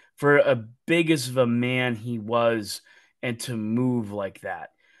way for a big as of a man he was and to move like that.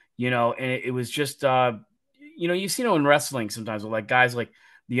 And it was just you see in wrestling sometimes with like guys like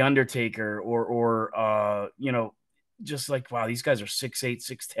the Undertaker or just like wow, these guys are 6'8",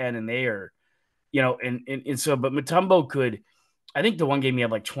 6'10", and they are and so but Mutombo could, I think the one game he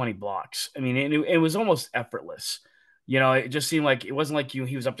had like 20 blocks. I mean, it was almost effortless. It just seemed like it wasn't like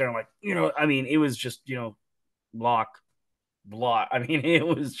he was up there and like, I mean, it was just, block, block. I mean, it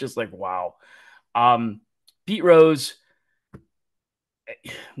was just like, wow. Um, Pete Rose,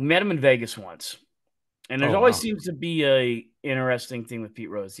 we met him in Vegas once. And Oh there always wow. seems to be a interesting thing with Pete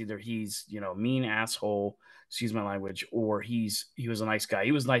Rose. Either he's, mean asshole, excuse my language, or he was a nice guy.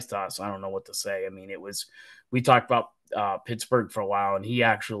 He was nice to us. I don't know what to say. I mean, we talked about Pittsburgh for a while, and he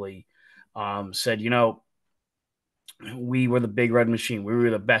actually said, we were the big red machine. We were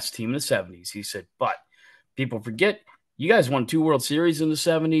the best team in the 70s. He said, but people forget you guys won 2 World Series in the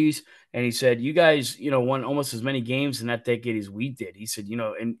 70s. And he said, you guys, won almost as many games in that decade as we did. He said,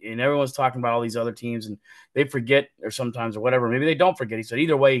 and everyone's talking about all these other teams and they forget or sometimes or whatever. Maybe they don't forget. He said,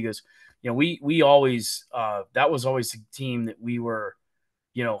 either way, he goes, we always, that was always the team that we were,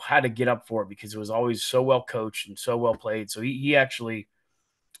 had to get up for because it was always so well coached and so well played. So he actually,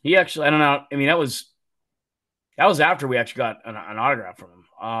 I don't know. I mean, that was after we actually got an autograph from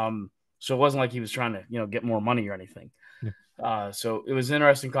him. So it wasn't like he was trying to, get more money or anything. Yeah. So it was an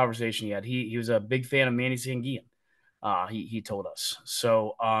interesting conversation he had. He was a big fan of Manny Sanguian. He told us.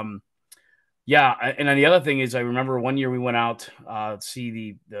 So yeah, and then the other thing is, I remember one year we went out to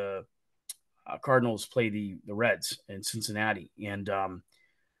see the Cardinals play the Reds in Cincinnati, and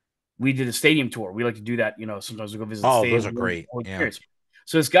we did a stadium tour. We like to do that. Sometimes we go visit the Oh, those stadium. are great. Yeah.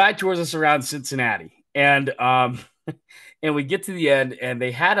 So this guy tours us around Cincinnati, and and we get to the end, and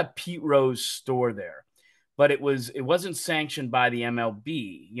they had a Pete Rose store there, but it wasn't sanctioned by the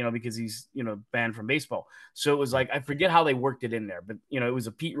MLB, because he's banned from baseball. So it was like I forget how they worked it in there, but it was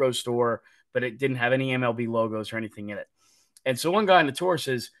a Pete Rose store, but it didn't have any MLB logos or anything in it. And so one guy on the tour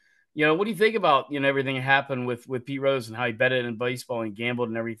says, what do you think about everything that happened with Pete Rose and how he betted in baseball and gambled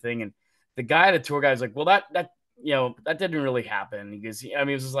and everything? And the guy at the tour guy is like, well, that didn't really happen. Because I mean,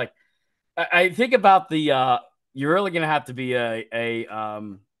 it was just like I think about you're really gonna have to be a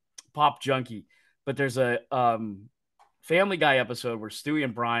pop junkie, but there's a Family Guy episode where Stewie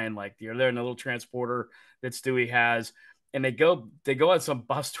and Brian, like, they're there in a little transporter that Stewie has, and they go on some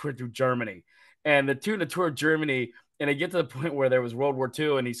bus tour through Germany, and the two in the tour of Germany, and they get to the point where there was World War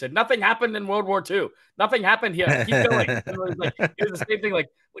II, and he said nothing happened in World War II, nothing happened here, keep going. And it was the same thing. Like,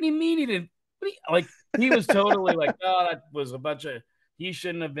 what do you mean he didn't? Like, he was totally like, oh, that was a bunch of he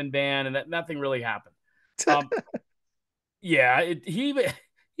shouldn't have been banned, and that nothing really happened. Um, yeah, he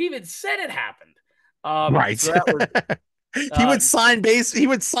even said it happened. Right. So that was He uh, would sign base. He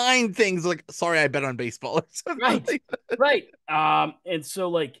would sign things like, "Sorry, I bet on baseball" or something right, like that. right. And so,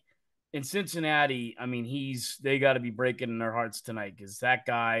 like, in Cincinnati, I mean, they got to be breaking in their hearts tonight, because that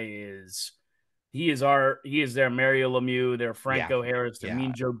guy he is their Mario Lemieux, their Yeah, Franco Harris, their yeah.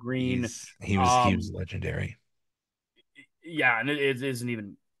 Mean Joe Green. He was legendary. Yeah, and it isn't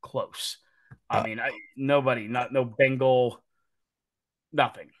even close. I Uh, mean, nobody, not no Bengal,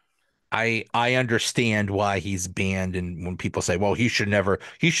 nothing. I understand why he's banned, and when people say, "Well, he should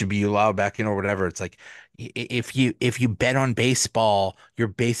be allowed back in or whatever," it's like if you bet on baseball, you're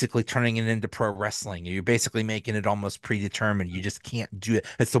basically turning it into pro wrestling. You're basically making it almost predetermined. You just can't do it.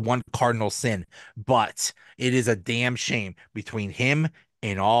 It's the one cardinal sin. But it is a damn shame between him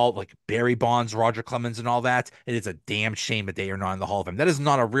and all like Barry Bonds, Roger Clemens, and all that. It is a damn shame that they are not in the Hall of Fame. That is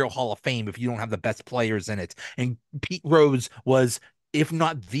not a real Hall of Fame if you don't have the best players in it. And Pete Rose was, if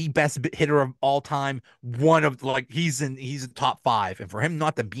not the best hitter of all time, one of, like, he's in top five. And for him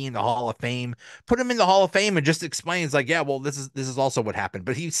not to be in the Hall of Fame, put him in the Hall of Fame and just explains like, yeah, well, this is also what happened.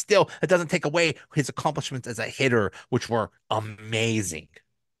 But it doesn't take away his accomplishments as a hitter, which were amazing.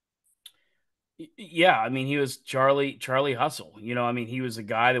 Yeah, I mean, he was Charlie Hustle. I mean, he was a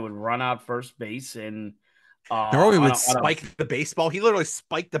guy that would run out first base and Remember he on would a spike the baseball? He literally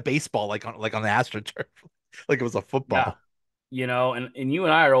spiked the baseball like on the AstroTurf, like it was a yeah, football. and you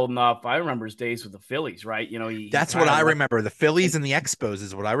and I are old enough. I remember his days with the Phillies, right? He That's what kind of I left. remember. The Phillies and the Expos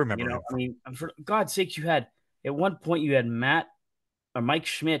is what I remember him I from. mean, for God's sakes, you had at one point you had Matt or Mike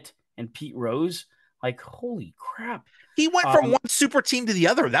Schmidt and Pete Rose. Like, holy crap! He went from Um, one super team to the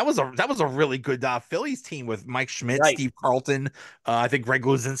other. That was a really good Phillies team with Mike Schmidt, right. Steve Carlton. I think Greg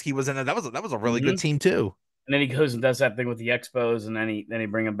Luzinski was in it. That was a really good hmm team too. And then he goes and does that thing with the Expos, and then he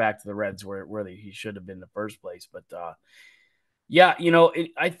bring him back to the Reds where he should have been in the first place. But yeah,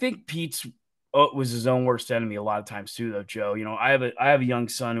 I think Pete's was his own worst enemy a lot of times too, though, Joe. I have a young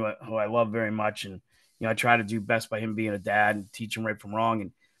son who I love very much, and I try to do best by him being a dad and teach him right from wrong.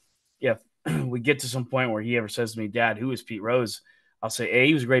 And if we get to some point where he ever says to me, "Dad, who is Pete Rose?" I'll say, A,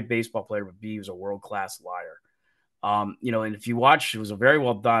 he was a great baseball player, but B, he was a world class liar. And if you watch, it was a very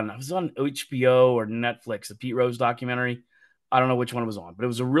well done. I was on HBO or Netflix, the Pete Rose documentary. I don't know which one it was on, but it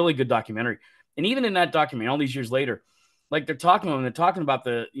was a really good documentary. And even in that documentary, all these years later, like they're talking about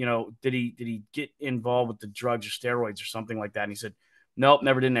did he get involved with the drugs or steroids or something like that? And he said, nope,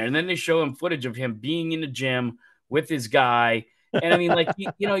 never did that. And then they show him footage of him being in the gym with his guy. And I mean, like,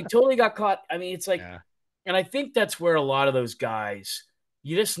 he totally got caught. I mean, it's like, Yeah. and I think that's where a lot of those guys,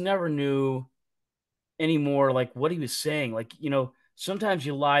 you just never knew anymore, like what he was saying. Like, sometimes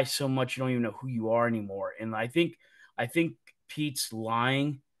you lie so much you don't even know who you are anymore. And I think Pete's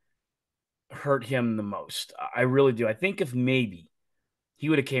lying hurt him the most. I really do. I think if maybe he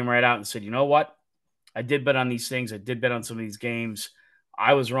would have came right out and said, you know what? I did bet on these things. I did bet on some of these games.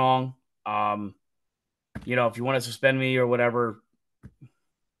 I was wrong. Um, if you want to suspend me or whatever,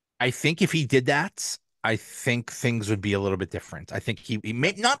 I think if he did that, I think things would be a little bit different. I think he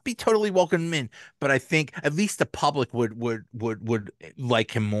may not be totally welcome in, but I think at least the public would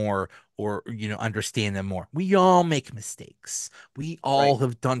like him more, or understand him more. We all make mistakes. We right? all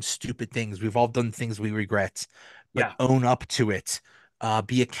have done stupid things. We've all done things we regret, but Yeah. own up to it.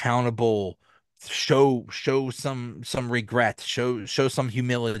 Be accountable. Show some regret. Show some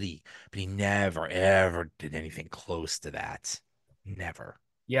humility. But he never ever did anything close to that. Never.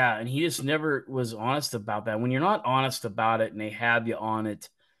 Yeah, and he just never was honest about that. When you're not honest about it and they have you on it,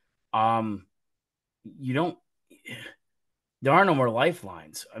 um, you don't. There are no more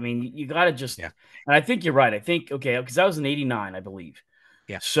lifelines. I mean, you got to just, Yeah. and I think you're right. I think, okay, because that was in 89, I believe.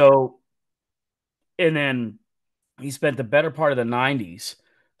 Yeah. So, and then he spent the better part of the 90s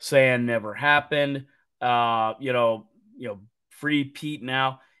saying never happened, you know, free Pete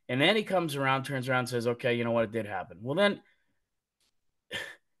now. And then he comes around, turns around, and says, okay, you know what? It did happen. Well, then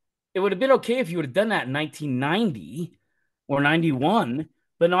it would have been okay if you would have done that in 1990 or 91,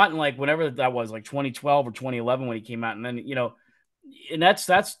 but not in like whenever that was, like 2012 or 2011 when he came out. And then, and that's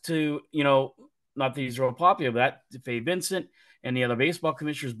to, not that he's real popular, but that to Faye Vincent and the other baseball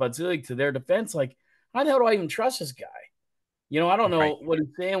commissioners, Bud Selig, to their defense, like, how the hell do I even trust this guy? I don't know Right. what he's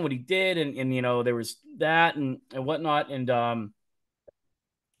saying, what he did, and there was that and whatnot. And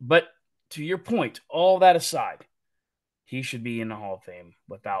but to your point, all that aside, he should be in the Hall of Fame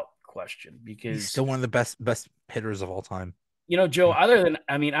without question He's because still one of the best hitters of all time. Joe, other than,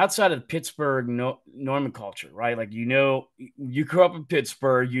 I mean, outside of Pittsburgh Norman culture, right? Like, you grew up in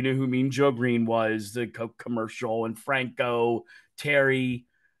Pittsburgh, you knew who Mean Joe Green was, the Coke commercial, and Franco, Terry,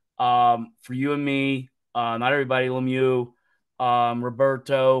 for you and me, not everybody, Lemieux,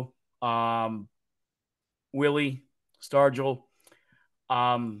 Roberto, um, Willie, Stargell,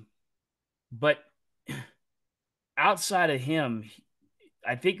 um, but outside of him,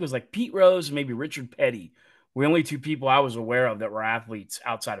 I think it was like Pete Rose and maybe Richard Petty were the only two people I was aware of that were athletes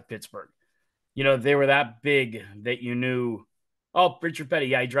outside of Pittsburgh. They were that big that you knew. Oh, Richard Petty,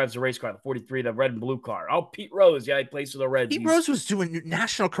 yeah, he drives the race car, the 43, the red and blue car. Oh, Pete Rose, yeah, he plays for the Reds. Pete He's Rose was doing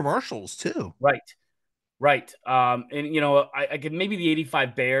national commercials too. right. Right. And I could maybe the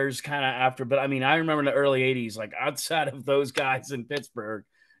 85 Bears kind of after, but I mean, I remember in the early 80s, like outside of those guys in Pittsburgh,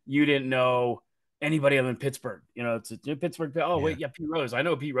 you didn't know anybody other than Pittsburgh. It's Pittsburgh. Oh, Yeah. wait, yeah, Pete Rose. I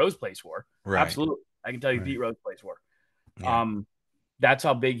know Pete Rose plays for. Right. Absolutely. I can tell you Right. Pete Rose plays for. Yeah. Um, that's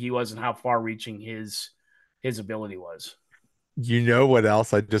how big he was and how far reaching his ability was. You know what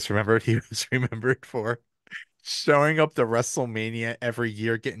else I just remembered he was remembered for? Showing up to WrestleMania every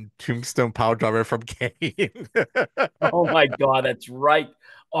year, getting Tombstone Power Driver from Kane. Oh my God, that's right.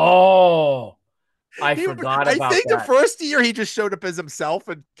 Oh, I He, forgot I about think the that. first year he just showed up as himself,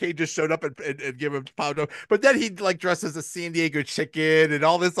 and Kane just showed up and gave him Power Driver. But then he'd like dress as a San Diego chicken and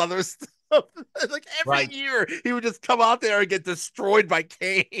all this other stuff. Like every Right. year, he would just come out there and get destroyed by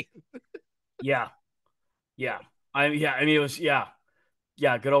Kane. Yeah. Yeah. Yeah. I mean, it was, yeah.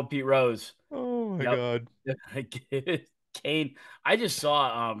 Yeah. Good old Pete Rose. Oh my Yep. God. Kane. I just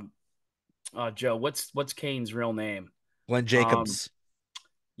saw Joe, what's Kane's real name? Glenn Um Jacobs.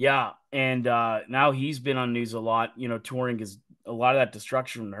 yeah, and now he's been on news a lot, touring because a lot of that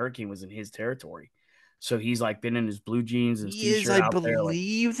destruction from the hurricane was in his territory. So he's like been in his blue jeans and his He is, t-shirt I out there, like,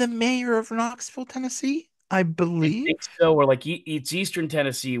 believe, the mayor of Knoxville, Tennessee. I I believe. think so. Or like it's Eastern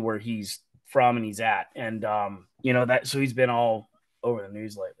Tennessee where he's from and he's at. And that, so he's been all over the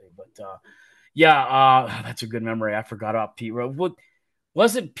news lately. But yeah, that's a good memory. I forgot about Pete Rose.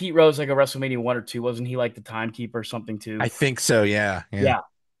 Wasn't Pete Rose like a WrestleMania 1 or 2? Wasn't he like the timekeeper or something I too? think so. Yeah. Yeah. Yeah.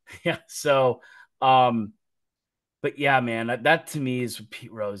 Yeah. So, um, but yeah, man, that to me is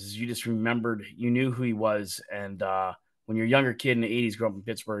Pete Rose. Is you just remembered, you knew who he was, and when you're a younger kid in the '80s, growing up in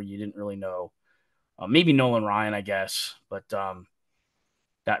Pittsburgh, you didn't really know. Maybe Nolan Ryan, I guess, but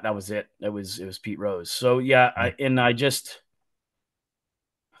that was it. It was Pete Rose. So yeah, Yeah. I just,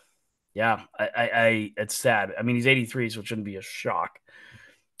 yeah, it's sad. I mean, he's 83, so it shouldn't be a shock.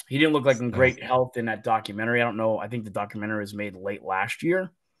 He didn't look like in So, great health in that documentary. I don't know. I think the documentary was made late last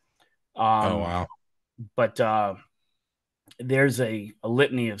year. oh Um, wow. but there's a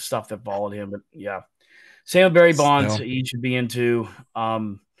litany of stuff that followed him. But yeah, same with Barry Bonds. Still. He should be into.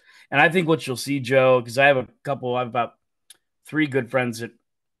 And I think what you'll see, Joe, because I have about three good friends that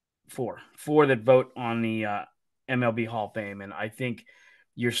four that vote on the MLB Hall of Fame, and I think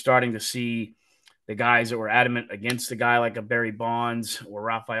you're starting to see the guys that were adamant against a guy like a Barry Bonds or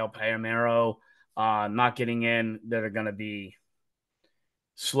Rafael Palmeiro not getting in that are going to be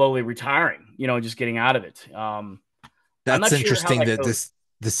slowly retiring, just getting out of it. I'm That's not sure how interesting that that goes. this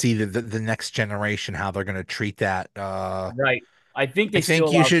to see the next generation how they're going to treat that. Right. I think I they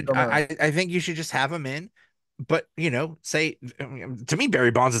still think you allow should. summer. I think you should just have him in. But say to me,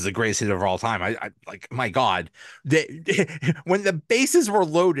 Barry Bonds is the greatest hitter of all time. I like, my God, when the bases were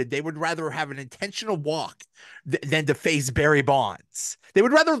loaded, they would rather have an intentional walk than to face Barry Bonds. They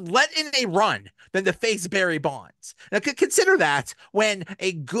would rather let in a run than to face Barry Bonds. Now, consider that when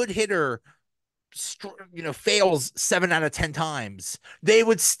a good hitter fails 7 out of 10 times, they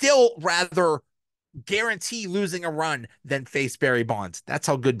would still rather guarantee losing a run than face Barry Bonds. That's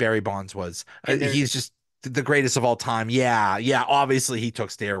how good Barry Bonds was. And He's just. the greatest of all time. Yeah, yeah. Obviously, he took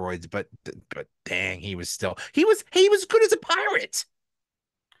steroids, but dang, he was good as a pirate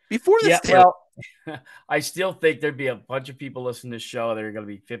before the Yeah, steroids. well, I still think there'd be a bunch of people listening to this show that are going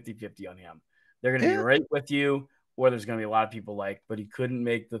to be 50-50 on him. They're going to be Yeah. right with you, or there's going to be a lot of people like, but he couldn't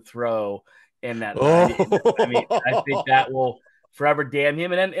make the throw in that 90. I mean, I think Oh, that will forever damn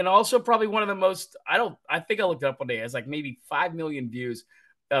him. And also probably one of the most, I think I looked it up one day, it has like maybe 5 million views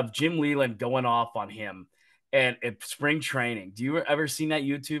of Jim Leland going off on him and at spring training. Do you ever seen that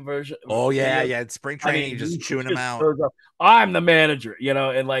YouTube version oh yeah, video? yeah. It's spring I training, mean, just he chewing him just out. goes up, I'm the manager,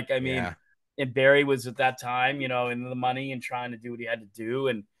 and like, I mean, Yeah, and Barry was at that time, in the money and trying to do what he had to do.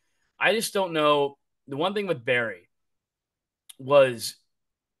 And I just don't know. The one thing with Barry was,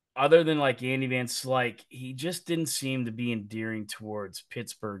 other than like Andy Van Slyke, he just didn't seem to be endearing towards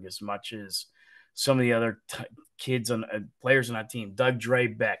Pittsburgh as much as some of the other kids on players on that team. Doug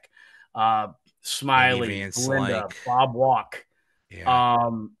Drabeck, uh, Andy Smiley, Van Belinda, Slyke. Bob Walk. Yeah,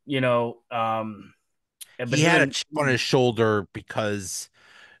 But he him had a and chip on his shoulder because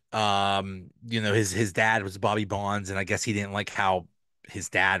his dad was Bobby Bonds, and I guess he didn't like how his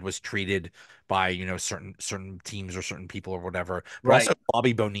dad was treated by certain teams or certain people or whatever. But also right.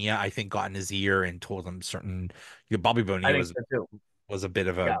 Bobby Bonilla, I think, got in his ear and told him Bobby I Bonilla think was so too. was a bit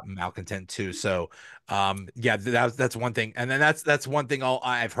of a Yeah. malcontent too. So yeah, that's one thing. And then that's one thing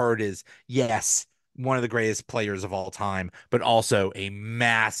I've heard is, yes, one of the greatest players of all time, but also a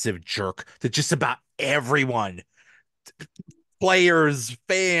massive jerk to just about everyone, players,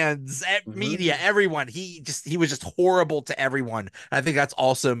 fans, media, Mhm. everyone. He was just horrible to everyone. I think that's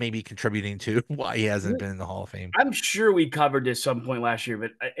also maybe contributing to why he hasn't been in the Hall of Fame. I'm sure we covered this some point last year,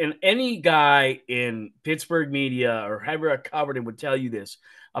 but and any guy in Pittsburgh media or ever covered it would tell you this.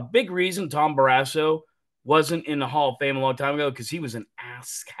 A big reason Tom Barrasso wasn't in the Hall of Fame a long time ago because he was an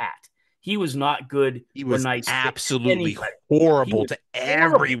ass cat. He was not good He or was nice to absolutely anybody. He horrible was to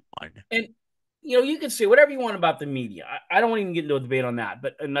horrible. everyone. And you can say whatever you want about the media. I don't want to even get into a debate on that,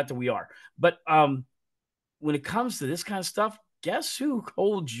 but not that we are. But when it comes to this kind of stuff, guess who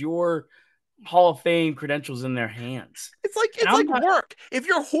holds your Hall of Fame credentials in their hands? It's like And it's I'm like not work. If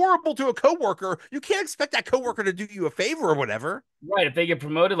you're horrible to a coworker, you can't expect that coworker to do you a favor or whatever. right. If they get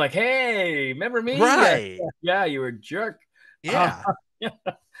promoted, like, hey, remember me? Right. Yeah, you were a jerk. Uh, Yeah.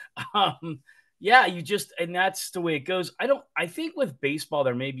 um, yeah, and that's the way it goes. I think with baseball,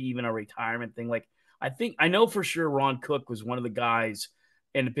 there may be even a retirement thing. Like, I know for sure Ron Cook was one of the guys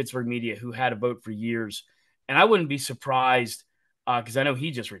in the Pittsburgh media who had a vote for years. And I wouldn't be surprised because I know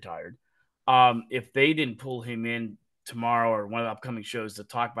he just retired. If they didn't pull him in tomorrow or one of the upcoming shows to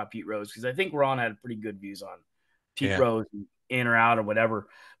talk about Pete Rose, because I think Ron had pretty good views on Pete Yeah. Rose, in or out or whatever.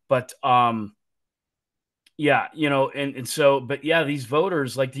 But yeah, and so, but yeah, these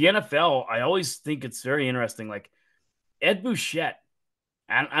voters, like the NFL, I always think it's very interesting. Like Ed Bouchette,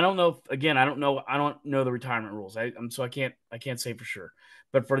 I don't know. Again, I don't know the retirement rules. So I can't say for sure.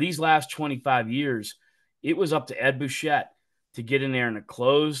 But for these last 25 years, it was up to Ed Bouchette to get in there in a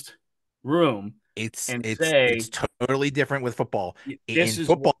closed room It's and it's it's say, totally different with football. "This In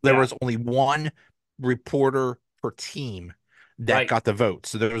is what." football, there Yeah, was only one reporter per team that right. got the vote.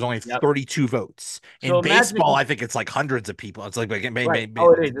 So there was only Yep. 32 votes. In So imagine if baseball, you I think it's like hundreds of people. It's like right. maybe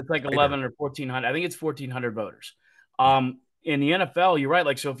Oh, it is. It's like tighter. 11 or 1,400. I think it's 1,400 voters. Yeah. In the NFL, you're right.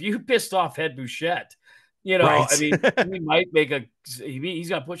 Like, so if you pissed off Ed Bouchette, I Right. mean, he might he's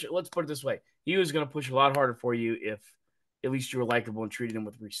going to push it. Let's put it this way. He was going to push a lot harder for you if at least you were likable and treated him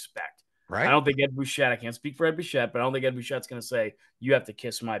with respect. I Right. don't think Ed Bouchette, I can't speak for Ed Bouchette, but I don't think Ed Bouchette's going to say, you have to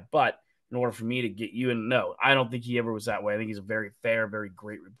kiss my butt in order for me to get you in. No, I don't think he ever was that way. I think he's a very fair, very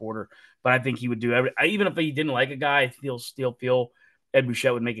great reporter. But I think he would do even if he didn't like a guy, I still feel Ed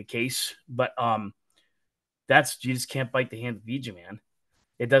Bouchette would make a case. But that's you just can't bite the hand that feeds you, man.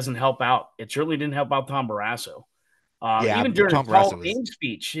 It doesn't help out. It certainly didn't help out Tom Barrasso. Yeah, Even during Tom his Hall Barrasso of was Fame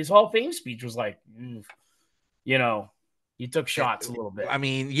speech, was like, you know, he took eh, shots a little bit. I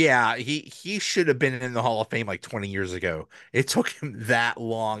mean, yeah, he should have been in the Hall of Fame like 20 years ago. It took him that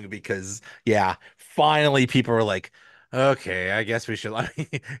long because, yeah, finally people were like, okay, I guess we should let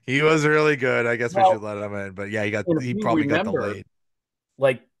he was really good. I guess we should Well, let him in. But yeah, and if he you probably got remember, delayed.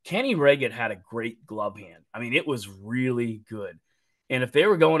 like Kenny Reagan had a great glove hand. I mean, it was really good. And if they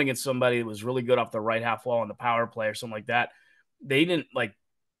were going against somebody that was really good off the right half wall on the power play or something like that, they didn't like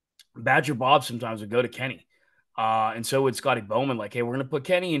Badger Bob sometimes would go to Kenny. And so would Scotty Bowman, like, hey, we're going to put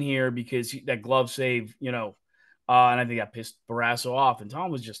Kenny in here because that glove save, and I think that pissed Barrasso off. And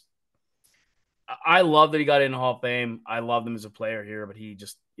Tom was just, I love that he got in the Hall of Fame. I loved him as a player here, but he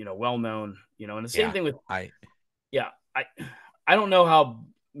just, well known, and the same Yeah, thing with, I yeah, I don't know how.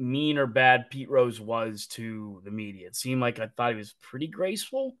 mean or bad Pete Rose was to the media. It seemed like I thought he was pretty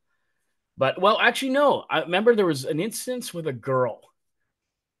graceful. But well, actually, no. I remember there was an instance with a girl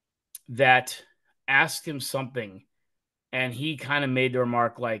that asked him something, and he kind of made the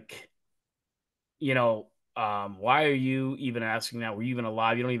remark like, why are you even asking that? Were you even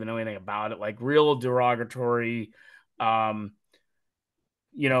alive? You don't even know anything about it. Like real derogatory, um,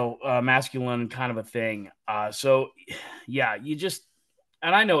 masculine kind of a thing. So yeah,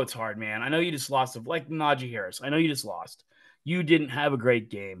 and I know it's hard, man. I know you just lost, like Najee Harris. I know you just lost. You didn't have a great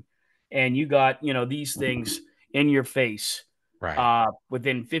game, and you got these things in your face Right.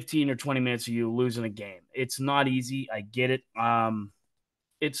 within 15 or 20 minutes of you losing a game. It's not easy. I get it.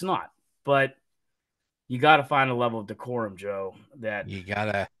 It's not, but you got to find a level of decorum, Joe. That You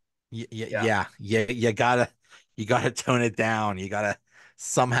gotta, yeah, you gotta tone it down. You gotta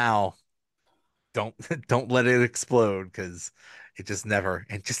somehow don't don't let it explode because it just never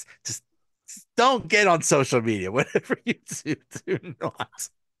and just don't get on social media. Whatever you do not.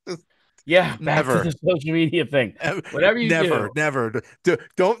 Just yeah. Back to the never. social media thing. Whatever you do, Never.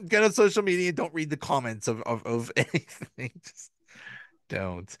 Don't get on social media and don't read the comments of anything. Just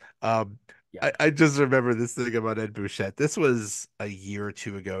don't. yeah. I just remember this thing about Ed Bouchette. This was a year or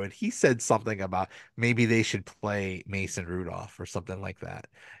two ago, and he said something about maybe they should play Mason Rudolph or something like that.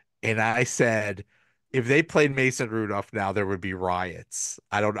 And I said, if they played Mason Rudolph now, there would be riots.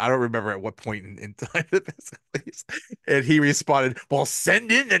 I don't remember at what point in time this place. And he responded, "Well,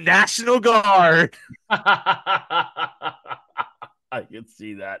 send in the National Guard." I can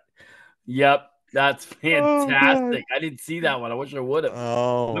see that. Yep, that's Oh God. fantastic. I didn't see that one. I wish I would have.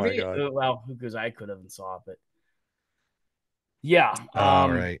 Oh I my mean, God. well, because I could have and saw it, but yeah. All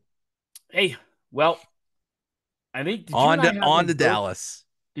right. Hey, well, I think did you and I have On to them both? Dallas.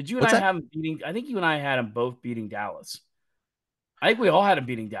 Did you and What's I that? have them beating? I think you and I had them both beating Dallas. I think we all had them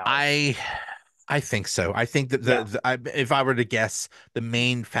beating Dallas. I I think so. I think that Yeah. if I were to guess, the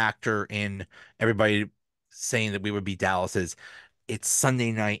main factor in everybody saying that we would beat Dallas is it's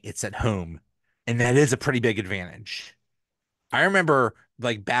Sunday night, it's at home, and that is a pretty big advantage. I remember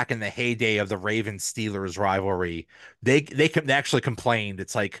like back in the heyday of the Ravens Steelers rivalry, they actually complained.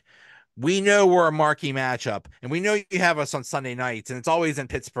 It's like we know we're a marquee matchup, and we know you have us on Sunday nights, and it's always in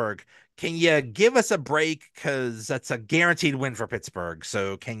Pittsburgh. Can you give us a break? Because that's a guaranteed win for Pittsburgh.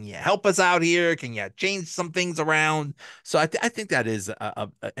 So can you help us out here? Can you change some things around? So I think that is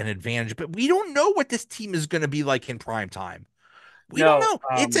an advantage, but we don't know what this team is going to be like in prime time. We don't No. know.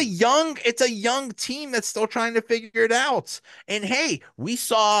 It's a young team that's still trying to figure it out. And hey, we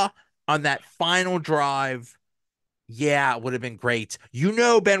saw on that final drive, yeah, it would have been great. You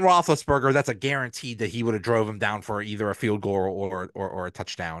know, Ben Roethlisberger, that's a guarantee that he would have drove him down for either a field goal or a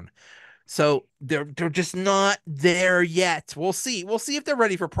touchdown. So they're just not there yet. We'll see. We'll see if they're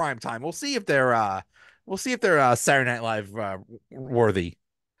ready for prime time. We'll see if they're Saturday Night Live worthy.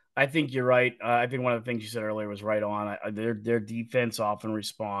 I think you're right. I think one of the things you said earlier was right on. Their defense often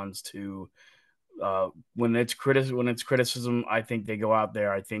responds to when it's criticism. I think they go out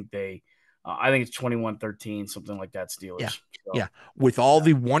there. I think it's 21-13, something like that. Yeah. Steelers. Yeah. So With all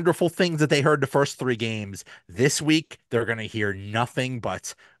the wonderful things that they heard the first three games, this week they're going to hear nothing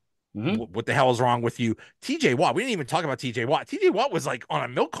but mhm. what the hell is wrong with you? TJ Watt. We didn't even talk about TJ Watt. TJ Watt was like on a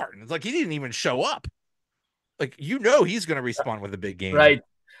milk carton. It's like he didn't even show up. Like, you know, he's going to respond with a big game. Right.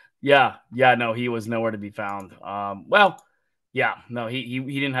 Yeah. Yeah. No, he was nowhere to be found. Well, yeah. No, he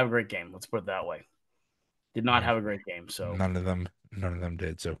didn't have a great game. Let's put it that way. Did not Yeah. have a great game. So None of them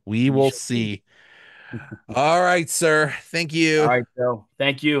did. So we we will shall see. see. All right, sir. Thank All you. right, Joe.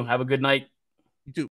 Thank you. Have a good night. You too.